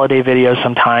together holiday videos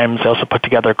sometimes. They also put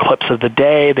together clips of the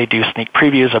day. They do sneak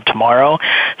previews of tomorrow.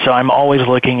 So I'm always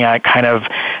looking at kind of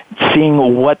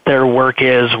seeing what their work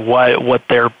is, what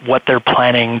they're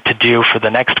planning to do for the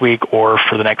next week or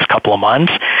for the next couple of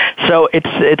months. So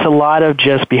it's a lot of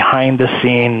just behind the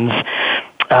scenes,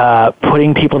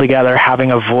 putting people together,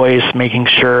 having a voice, making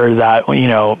sure that,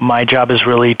 my job is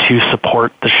really to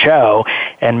support the show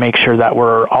and make sure that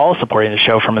we're all supporting the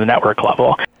show from the network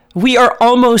level. We are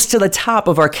almost to the top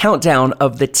of our countdown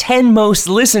of the 10 most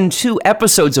listened to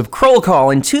episodes of Kroll Call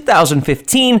in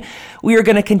 2015. We are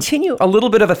going to continue a little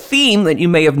bit of a theme that you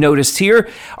may have noticed here.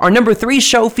 Our number 3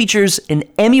 show features an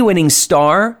Emmy-winning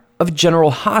star of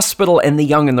General Hospital and The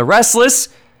Young and the Restless.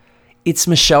 It's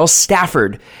Michelle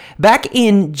Stafford. Back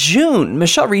in June,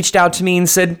 Michelle reached out to me and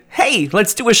said, hey,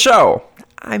 let's do a show.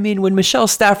 I mean, when Michelle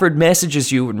Stafford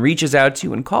messages you and reaches out to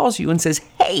you and calls you and says,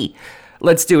 hey,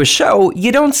 let's do a show,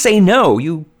 you don't say no.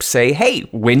 You say, hey,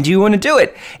 when do you want to do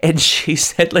it? And she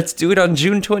said, let's do it on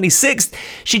June 26th.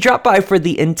 She dropped by for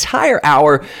the entire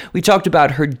hour. We talked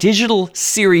about her digital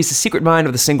series, The Secret Mind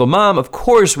of the Single Mom. Of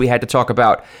course, we had to talk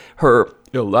about her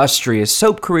illustrious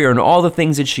soap career and all the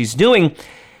things that she's doing.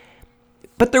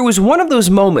 But there was one of those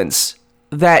moments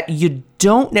that you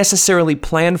don't necessarily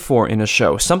plan for in a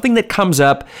show. Something that comes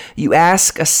up, you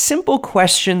ask a simple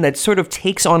question that sort of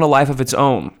takes on a life of its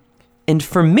own. And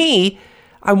for me,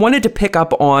 I wanted to pick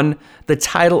up on the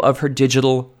title of her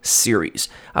digital series.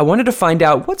 I wanted to find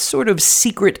out what sort of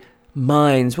secret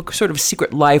minds, what sort of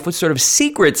secret life, what sort of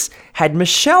secrets had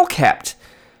Michelle kept.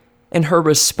 And her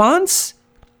response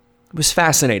was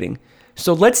fascinating.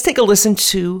 So let's take a listen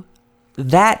to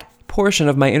that portion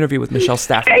of my interview with Michelle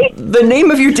Stafford. The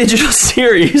name of your digital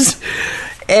series,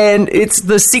 and it's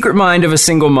The Secret Mind of a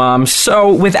Single Mom.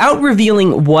 So without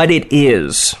revealing what it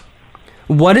is,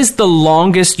 what is the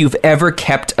longest you've ever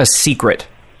kept a secret?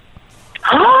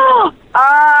 Well,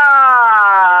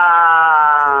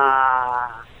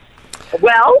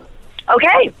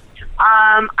 okay.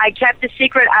 I kept the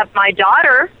secret of my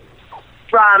daughter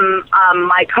from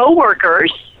my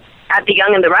coworkers at The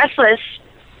Young and the Restless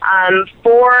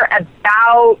for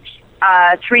about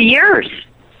 3 years.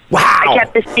 Wow. I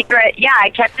kept the secret. Yeah, I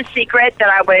kept the secret that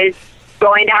I was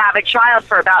going to have a child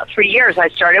for about 3 years. I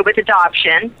started with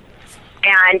adoption,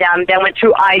 and then went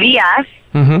through IVF.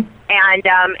 Mm-hmm. And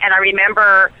I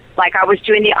remember, like, I was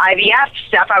doing the IVF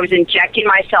stuff. I was injecting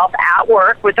myself at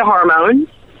work with the hormones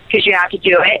because you have to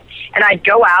do it. And I'd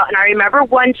go out, and I remember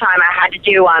one time I had to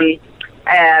do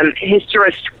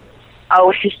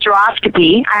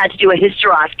hysteroscopy. I had to do a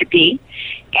hysteroscopy,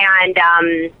 and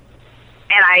I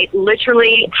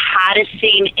literally had a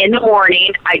scene in the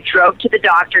morning. I drove to the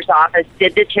doctor's office,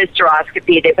 did this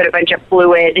hysteroscopy. They put a bunch of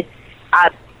fluid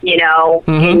up,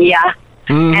 mm-hmm. in ya.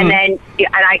 Mm-hmm. And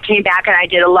I came back and I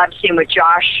did a love scene with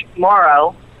Josh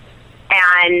Morrow,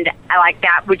 and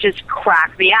that would just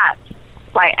crack me up.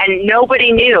 And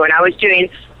nobody knew, and I was doing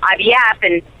IVF,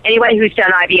 and anyone who's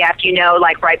done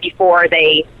IVF, right before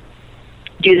they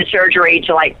do the surgery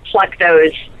to pluck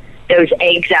those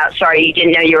eggs out. Sorry, you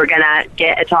didn't know you were gonna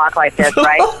get a talk like this,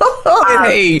 right?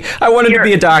 Hey, I wanted to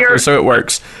be a doctor, so it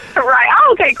works. Right.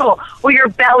 Oh, okay, cool. Well, your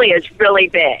belly is really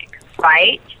big,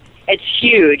 right? It's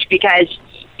huge because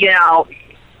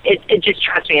it just,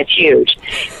 trust me, it's huge.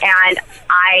 And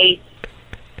I,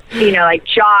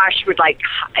 Josh would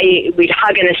we'd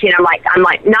hug in the scene. I'm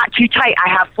like, not too tight. I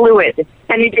have fluid.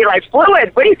 And he'd be like,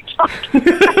 fluid? What are you talking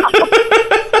about?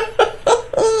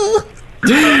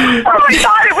 Oh my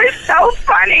God, it was so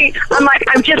funny. I'm like,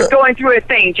 I'm just going through a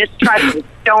thing. Just trust me.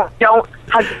 Don't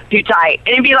hug too tight.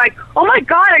 And he'd be like, oh my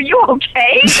God, are you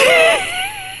okay?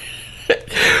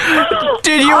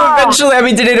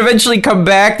 Did it eventually come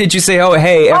back? Did you say, oh,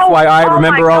 hey, FYI,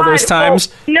 remember all those times?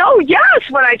 Yes,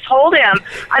 when I told him.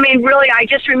 I mean, really, I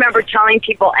just remember telling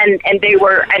people, and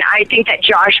I think that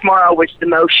Josh Morrow was the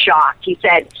most shocked. He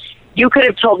said, you could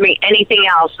have told me anything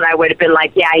else, and I would have been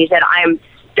like, yeah. He said, I am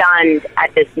stunned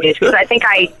at this news. Because I think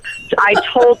I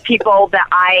told people that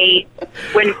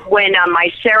when my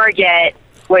surrogate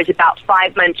was about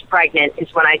 5 months pregnant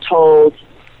is when I told,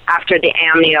 after the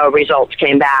amnio results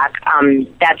came back,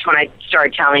 that's when I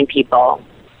started telling people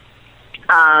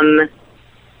that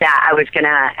I was going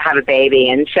to have a baby.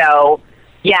 And so,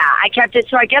 yeah, I kept it.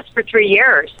 So I guess for 3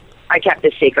 years, I kept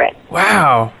the secret.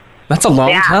 Wow. That's a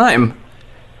long time.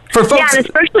 For folks. Yeah, and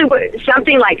especially with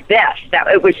something like this, that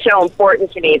it was so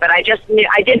important to me. But I just knew,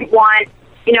 I didn't want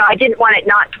it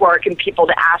not to work and people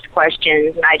to ask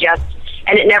questions.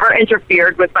 And it never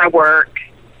interfered with my work.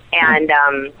 And,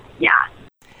 yeah.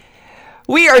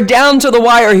 We are down to the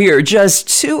wire here. Just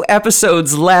 2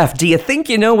 episodes left. Do you think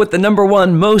you know what the number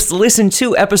 1 most listened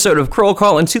to episode of Kroll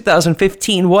Call in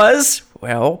 2015 was?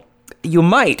 Well, you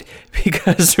might,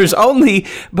 because there's only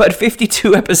but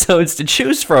 52 episodes to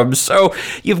choose from, so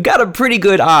you've got a pretty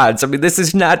good odds. I mean, this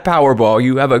is not Powerball.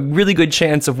 You have a really good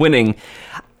chance of winning.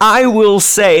 I will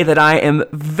say that I am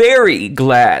very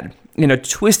glad, in a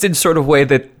twisted sort of way,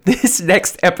 that this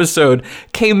next episode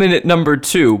came in at number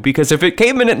 2, because if it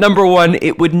came in at number 1,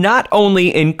 it would not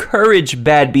only encourage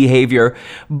bad behavior,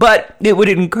 but it would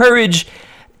encourage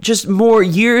just more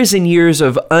years and years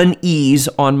of unease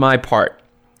on my part.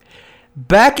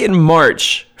 Back in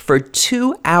March, for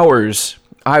 2 hours,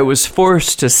 I was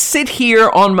forced to sit here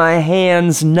on my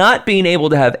hands, not being able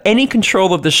to have any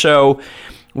control of the show,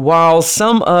 while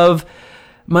some of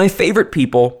my favorite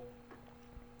people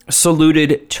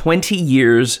saluted 20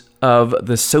 years of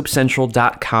the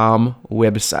SoapCentral.com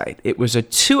website. It was a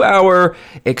 2-hour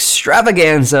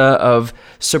extravaganza of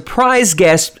surprise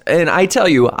guests, and I tell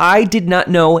you, I did not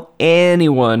know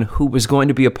anyone who was going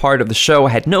to be a part of the show.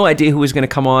 I had no idea who was going to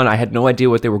come on. I had no idea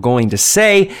what they were going to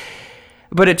say,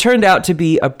 but it turned out to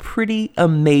be a pretty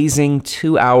amazing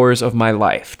 2 hours of my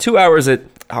life. 2 hours that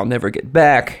I'll never get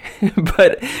back,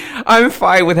 but I'm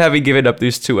fine with having given up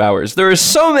these 2 hours. There are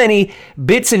so many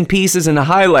bits and pieces and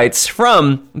highlights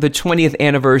from the 20th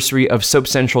anniversary of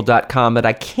SoapCentral.com that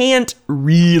I can't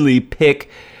really pick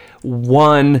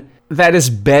one that is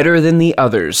better than the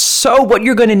others. So what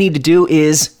you're going to need to do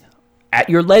is, at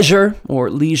your leisure, or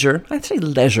leisure, I'd say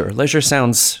leisure. Leisure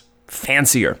sounds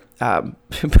fancier.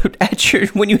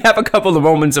 When you have a couple of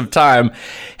moments of time,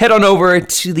 head on over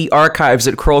to the archives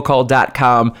at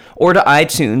KrollCall.com or to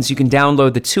iTunes. You can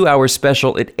download the 2-hour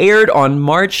special. It aired on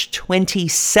March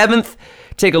 27th.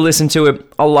 Take a listen to it.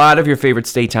 A lot of your favorite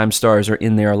Staytime stars are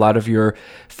in there. A lot of your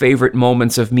favorite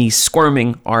moments of me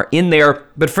squirming are in there.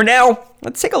 But for now,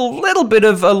 let's take a little bit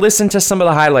of a listen to some of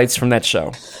the highlights from that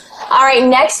show. All right,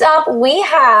 next up we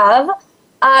have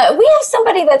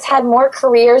somebody that's had more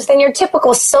careers than your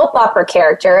typical soap opera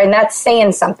character, and that's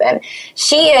saying something.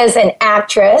 She is an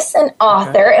actress, an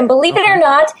author, and believe it or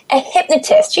not, a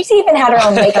hypnotist. She's even had her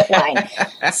own makeup line.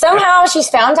 Somehow she's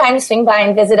found time to swing by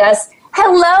and visit us.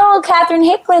 Hello, Catherine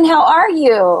Hicklin. How are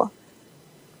you?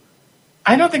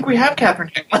 I don't think we have Catherine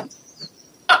Hicklin.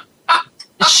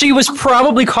 She was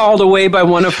probably called away by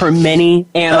one of her many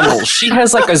animals. She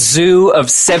has like a zoo of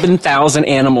 7,000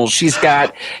 animals. She's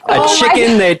got a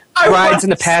chicken that rides in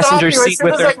the passenger seat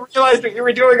with her. As soon as I realized what you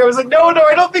were doing, I was like, no,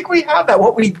 I don't think we have that.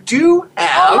 What we do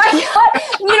have... Oh my God.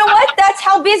 You know what? That's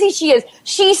how busy she is.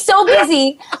 She's so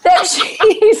busy that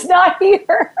she's not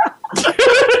here.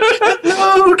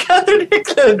 No, Catherine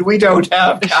Hicklin. We don't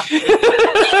have Catherine.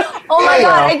 Oh my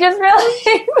God, I just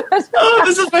realized. Oh,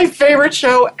 this is my favorite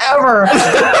show ever.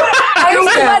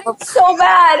 I want it so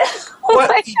bad.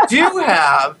 What we do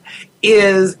have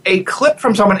is a clip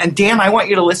from someone, and Dan, I want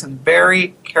you to listen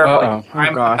very carefully to what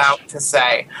I'm about to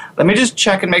say. Let me just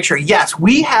check and make sure. Yes,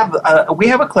 we have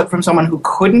a clip from someone who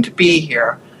couldn't be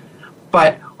here,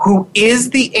 but who is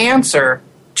the answer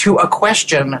to a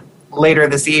question later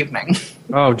this evening.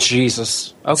 Oh,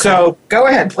 Jesus. Okay. So, go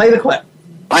ahead, play the clip.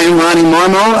 I am Ronnie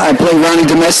Marmo. I play Ronnie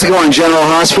Domestico on General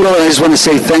Hospital, and I just want to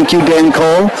say thank you, Dan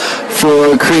Cole,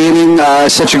 for creating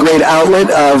such a great outlet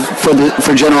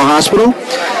for General Hospital.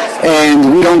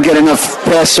 And we don't get enough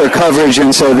press or coverage,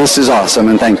 and so this is awesome,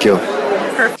 and thank you.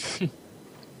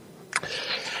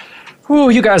 Ooh,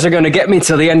 you guys are going to get me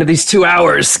till the end of these 2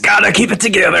 hours. Gotta keep it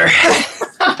together.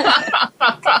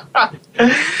 I'm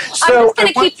just going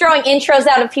to keep throwing intros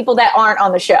out of people that aren't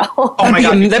on the show. Oh my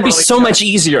God, that'd be so much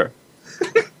easier.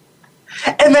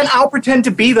 And then I'll pretend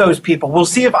to be those people. We'll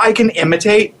see if I can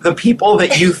imitate the people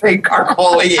that you think are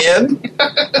calling in.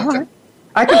 All right.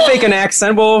 I can fake an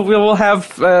accent. We'll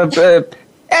have... hello,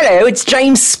 it's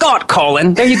James Scott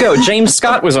calling. There you go. James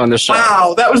Scott was on the show.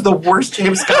 Wow, that was the worst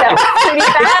James Scott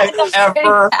I've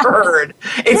ever heard.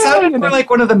 It sounded more like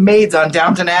one of the maids on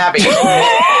Downton Abbey.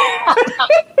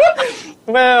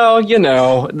 Well, you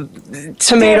know,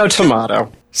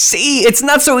 tomato. See, it's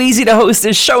not so easy to host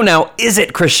this show now, is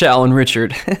it, Chriselle and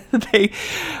Richard? They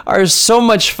are so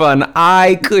much fun.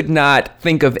 I could not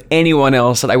think of anyone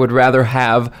else that I would rather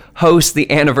have host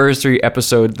the anniversary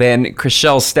episode than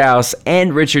Chriselle Staus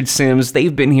and Richard Sims.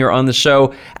 They've been here on the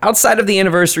show outside of the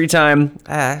anniversary time.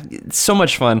 It's so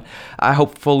much fun.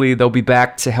 Hopefully they'll be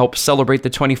back to help celebrate the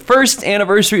 21st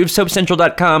anniversary of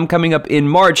SoapCentral.com coming up in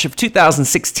March of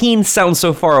 2016. Sounds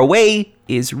so far away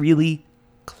is really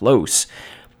close.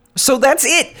 So that's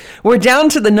it. We're down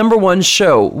to the number 1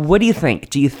 show. What do you think?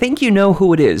 Do you think you know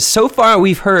who it is? So far,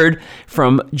 we've heard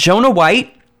from Jonah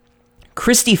White,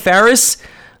 Christy Farris,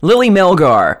 Lily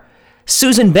Melgar,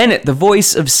 Susan Bennett, the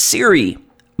voice of Siri,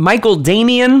 Michael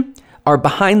Damian, our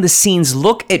behind-the-scenes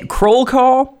look at Kroll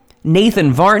Call,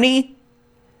 Nathan Varney,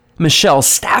 Michelle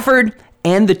Stafford,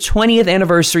 and the 20th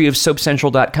anniversary of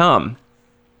SoapCentral.com.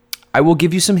 I will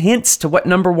give you some hints to what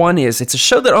number 1 is. It's a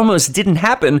show that almost didn't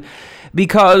happen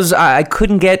because I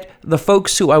couldn't get the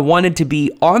folks who I wanted to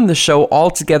be on the show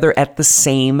all together at the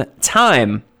same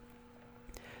time.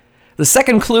 The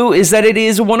second clue is that it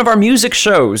is one of our music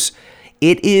shows.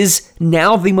 It is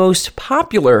now the most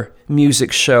popular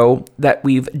music show that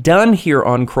we've done here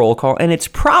on Kroll Call, and it's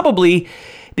probably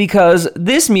because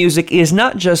this music is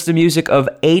not just the music of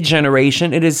a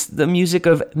generation, it is the music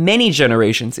of many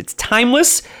generations. It's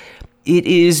timeless. It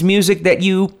is music that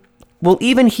you will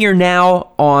even hear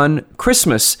now on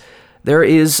Christmas. There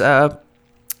is a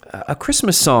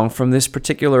Christmas song from this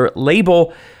particular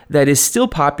label that is still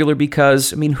popular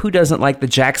because, I mean, who doesn't like the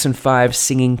Jackson 5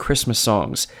 singing Christmas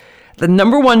songs? The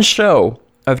number 1 show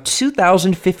of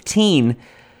 2015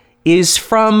 is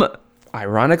from,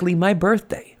 ironically, my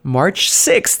birthday, March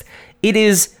 6th. It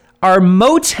is our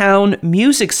Motown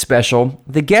music special.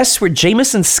 The guests were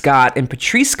Jameson Scott and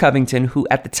Patrice Covington, who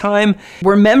at the time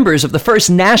were members of the first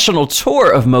national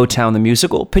tour of Motown the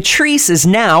Musical. Patrice is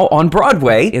now on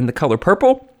Broadway in The Color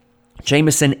Purple.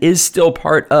 Jameson is still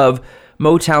part of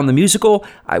Motown the Musical.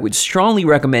 I would strongly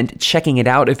recommend checking it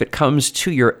out if it comes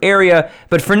to your area.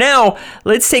 But for now,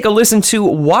 let's take a listen to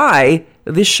why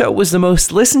this show was the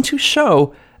most listened to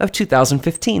show of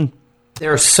 2015.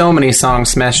 There are so many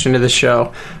songs smashed into the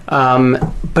show,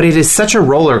 but it is such a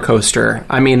roller coaster.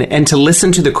 I mean, and to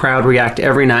listen to the crowd react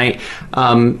every night.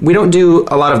 We don't do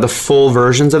a lot of the full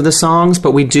versions of the songs,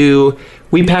 but we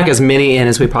pack as many in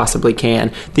as we possibly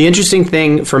can. The interesting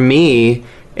thing for me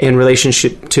in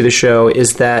relationship to the show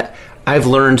is that I've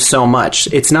learned so much.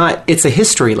 It's a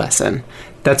history lesson.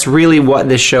 That's really what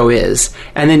this show is.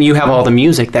 And then you have all the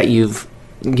music that you've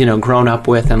grown up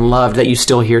with and loved that you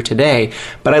still hear today.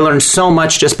 But I learned so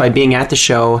much just by being at the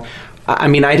show. I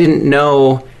mean, I didn't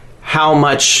know how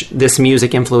much this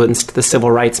music influenced the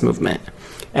civil rights movement.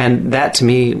 And that to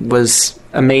me was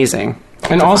amazing.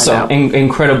 And also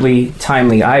incredibly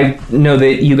timely. I know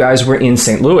that you guys were in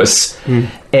St. Louis,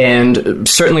 and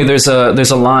certainly there's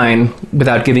a line,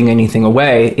 without giving anything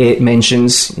away, it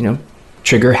mentions,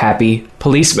 trigger happy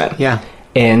policemen. Yeah.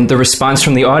 And the response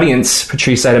from the audience,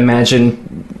 Patrice, I'd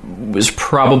imagine, was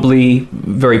probably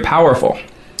very powerful.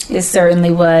 It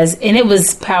certainly was. And it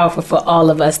was powerful for all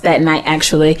of us that night,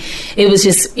 actually. It was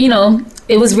just,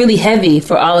 it was really heavy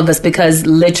for all of us because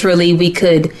literally we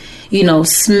could,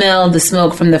 smell the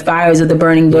smoke from the fires of the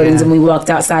burning buildings when we walked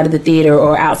outside of the theater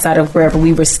or outside of wherever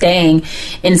we were staying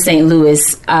in St. Louis.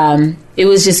 It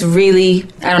was just really,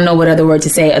 I don't know what other word to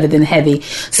say other than heavy.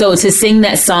 So to sing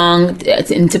that song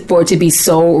and for it to be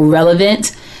so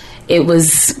relevant, it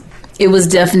was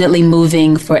definitely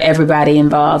moving for everybody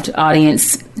involved,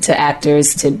 audience to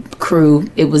actors to crew.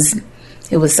 It was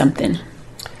something.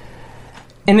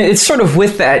 And it's sort of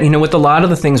with that, with a lot of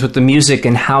the things with the music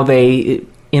and how they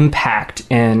impact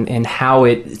and how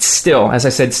it still, as I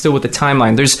said, still with the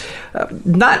timeline. There's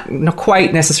not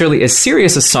quite necessarily as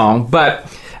serious a song, but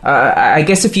I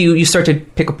guess if you start to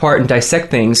pick apart and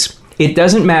dissect things, it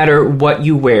doesn't matter what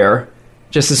you wear,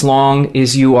 just as long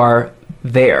as you are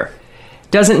there.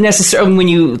 Doesn't necessarily, when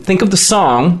you think of the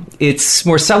song, it's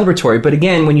more celebratory. But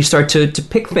again, when you start to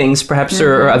pick things, perhaps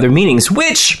there are other meanings,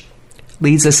 which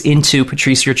leads us into,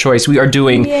 Patrice, your choice. We are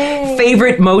doing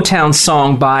favorite Motown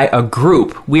song by a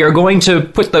group. We are going to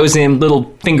put those in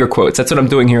little finger quotes. That's what I'm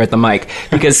doing here at the mic,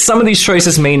 because some of these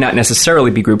choices may not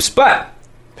necessarily be groups. But,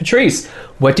 Patrice,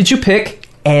 what did you pick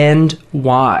and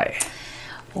why?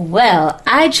 Well,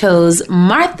 I chose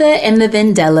Martha and the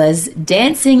Vandellas,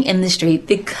 Dancing in the Street,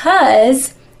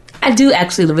 because I do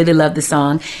actually really love the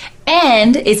song.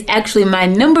 And it's actually my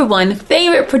number 1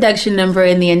 favorite production number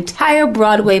in the entire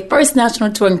Broadway first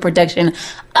national touring production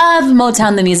of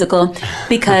Motown the Musical,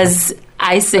 because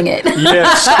I sing it.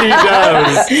 Yes, she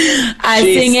does.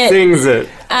 She sing it. Sings it.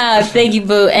 Thank you,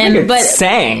 Boo.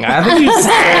 Sang. I think you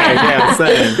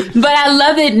sang. But I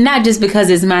love it not just because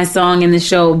it's my song in the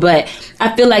show, but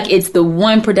I feel like it's the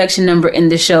one production number in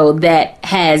the show that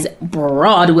has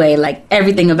Broadway, like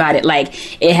everything about it.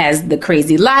 Like it has the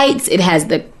crazy lights, it has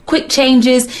the quick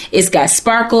changes, it's got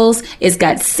sparkles, it's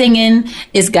got singing,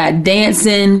 it's got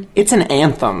dancing. It's an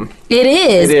anthem. It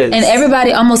is.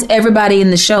 And almost everybody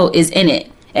in the show is in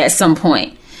it at some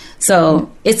point.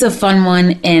 So it's a fun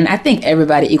one, and I think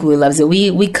everybody equally loves it.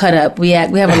 We cut up. We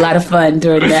have a lot of fun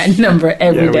during that number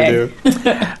every day.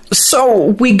 So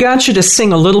we got you to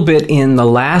sing a little bit in the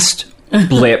last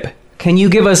blip. Can you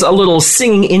give us a little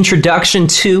singing introduction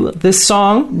to this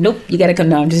song? Nope, you gotta come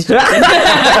down. Just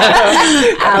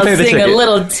I'll sing a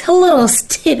little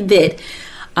tidbit.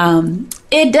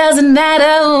 It doesn't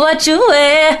matter what you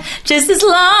wear, just as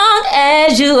long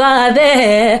as you are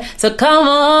there. So come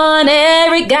on,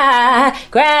 every guy,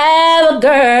 grab a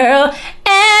girl.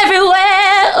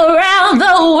 Everywhere around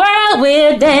the world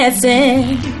we're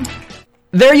dancing.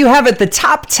 There you have it, the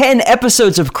top 10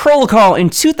 episodes of Kroll Call in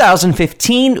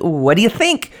 2015. What do you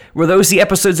think? Were those the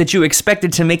episodes that you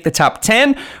expected to make the top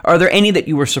 10? Are there any that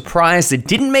you were surprised that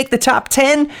didn't make the top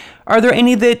 10? Are there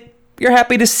any that you're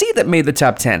happy to see that made the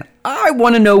top 10? I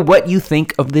want to know what you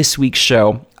think of this week's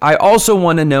show. I also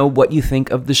want to know what you think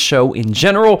of the show in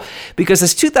general, because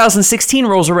as 2016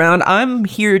 rolls around, I'm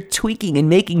here tweaking and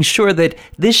making sure that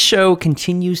this show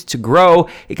continues to grow,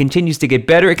 it continues to get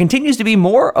better, it continues to be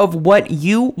more of what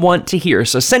you want to hear.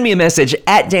 So send me a message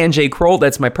at Dan J. Kroll,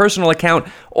 that's my personal account,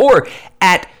 or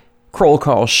at Kroll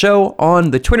Call Show on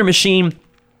the Twitter machine.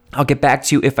 I'll get back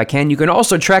to you if I can. You can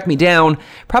also track me down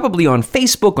probably on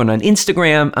Facebook and on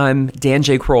Instagram. I'm Dan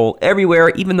J. Kroll everywhere.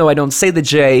 Even though I don't say the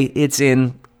J, it's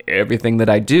in everything that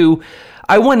I do.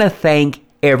 I want to thank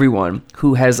everyone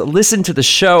who has listened to the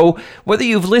show, whether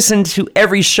you've listened to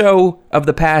every show of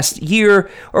the past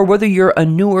year or whether you're a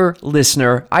newer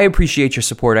listener. I appreciate your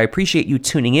support. I appreciate you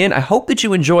tuning in. I hope that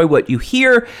you enjoy what you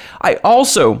hear. I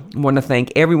also want to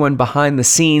thank everyone behind the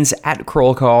scenes at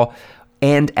Kroll Call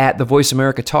and at the Voice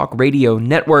America Talk Radio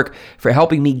Network for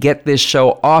helping me get this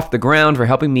show off the ground, for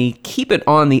helping me keep it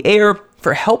on the air,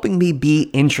 for helping me be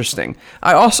interesting.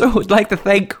 I also would like to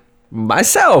thank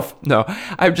myself. No,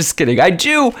 I'm just kidding. I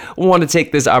do want to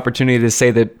take this opportunity to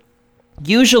say that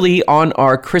usually on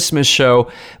our Christmas show,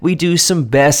 we do some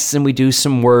bests and we do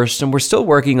some worst, and we're still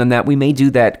working on that. We may do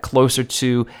that closer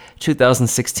to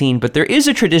 2016, but there is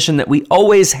a tradition that we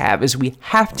always have, is we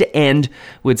have to end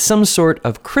with some sort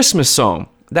of Christmas song.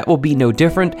 That will be no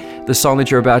different. The song that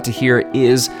you're about to hear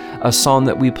is a song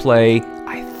that we play,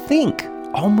 I think,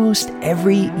 almost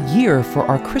every year for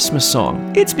our Christmas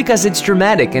song. It's because it's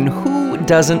dramatic, and who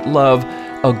doesn't love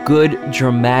a good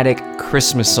dramatic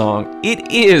Christmas song?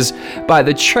 It is by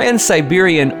the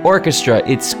Trans-Siberian Orchestra.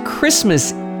 It's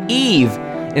Christmas Eve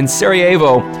in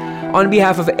Sarajevo. On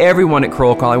behalf of everyone at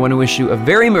Kroll Call, I want to wish you a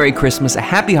very Merry Christmas, a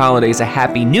Happy Holidays, a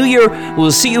Happy New Year.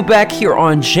 We'll see you back here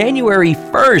on January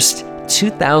 1st,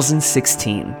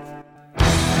 2016.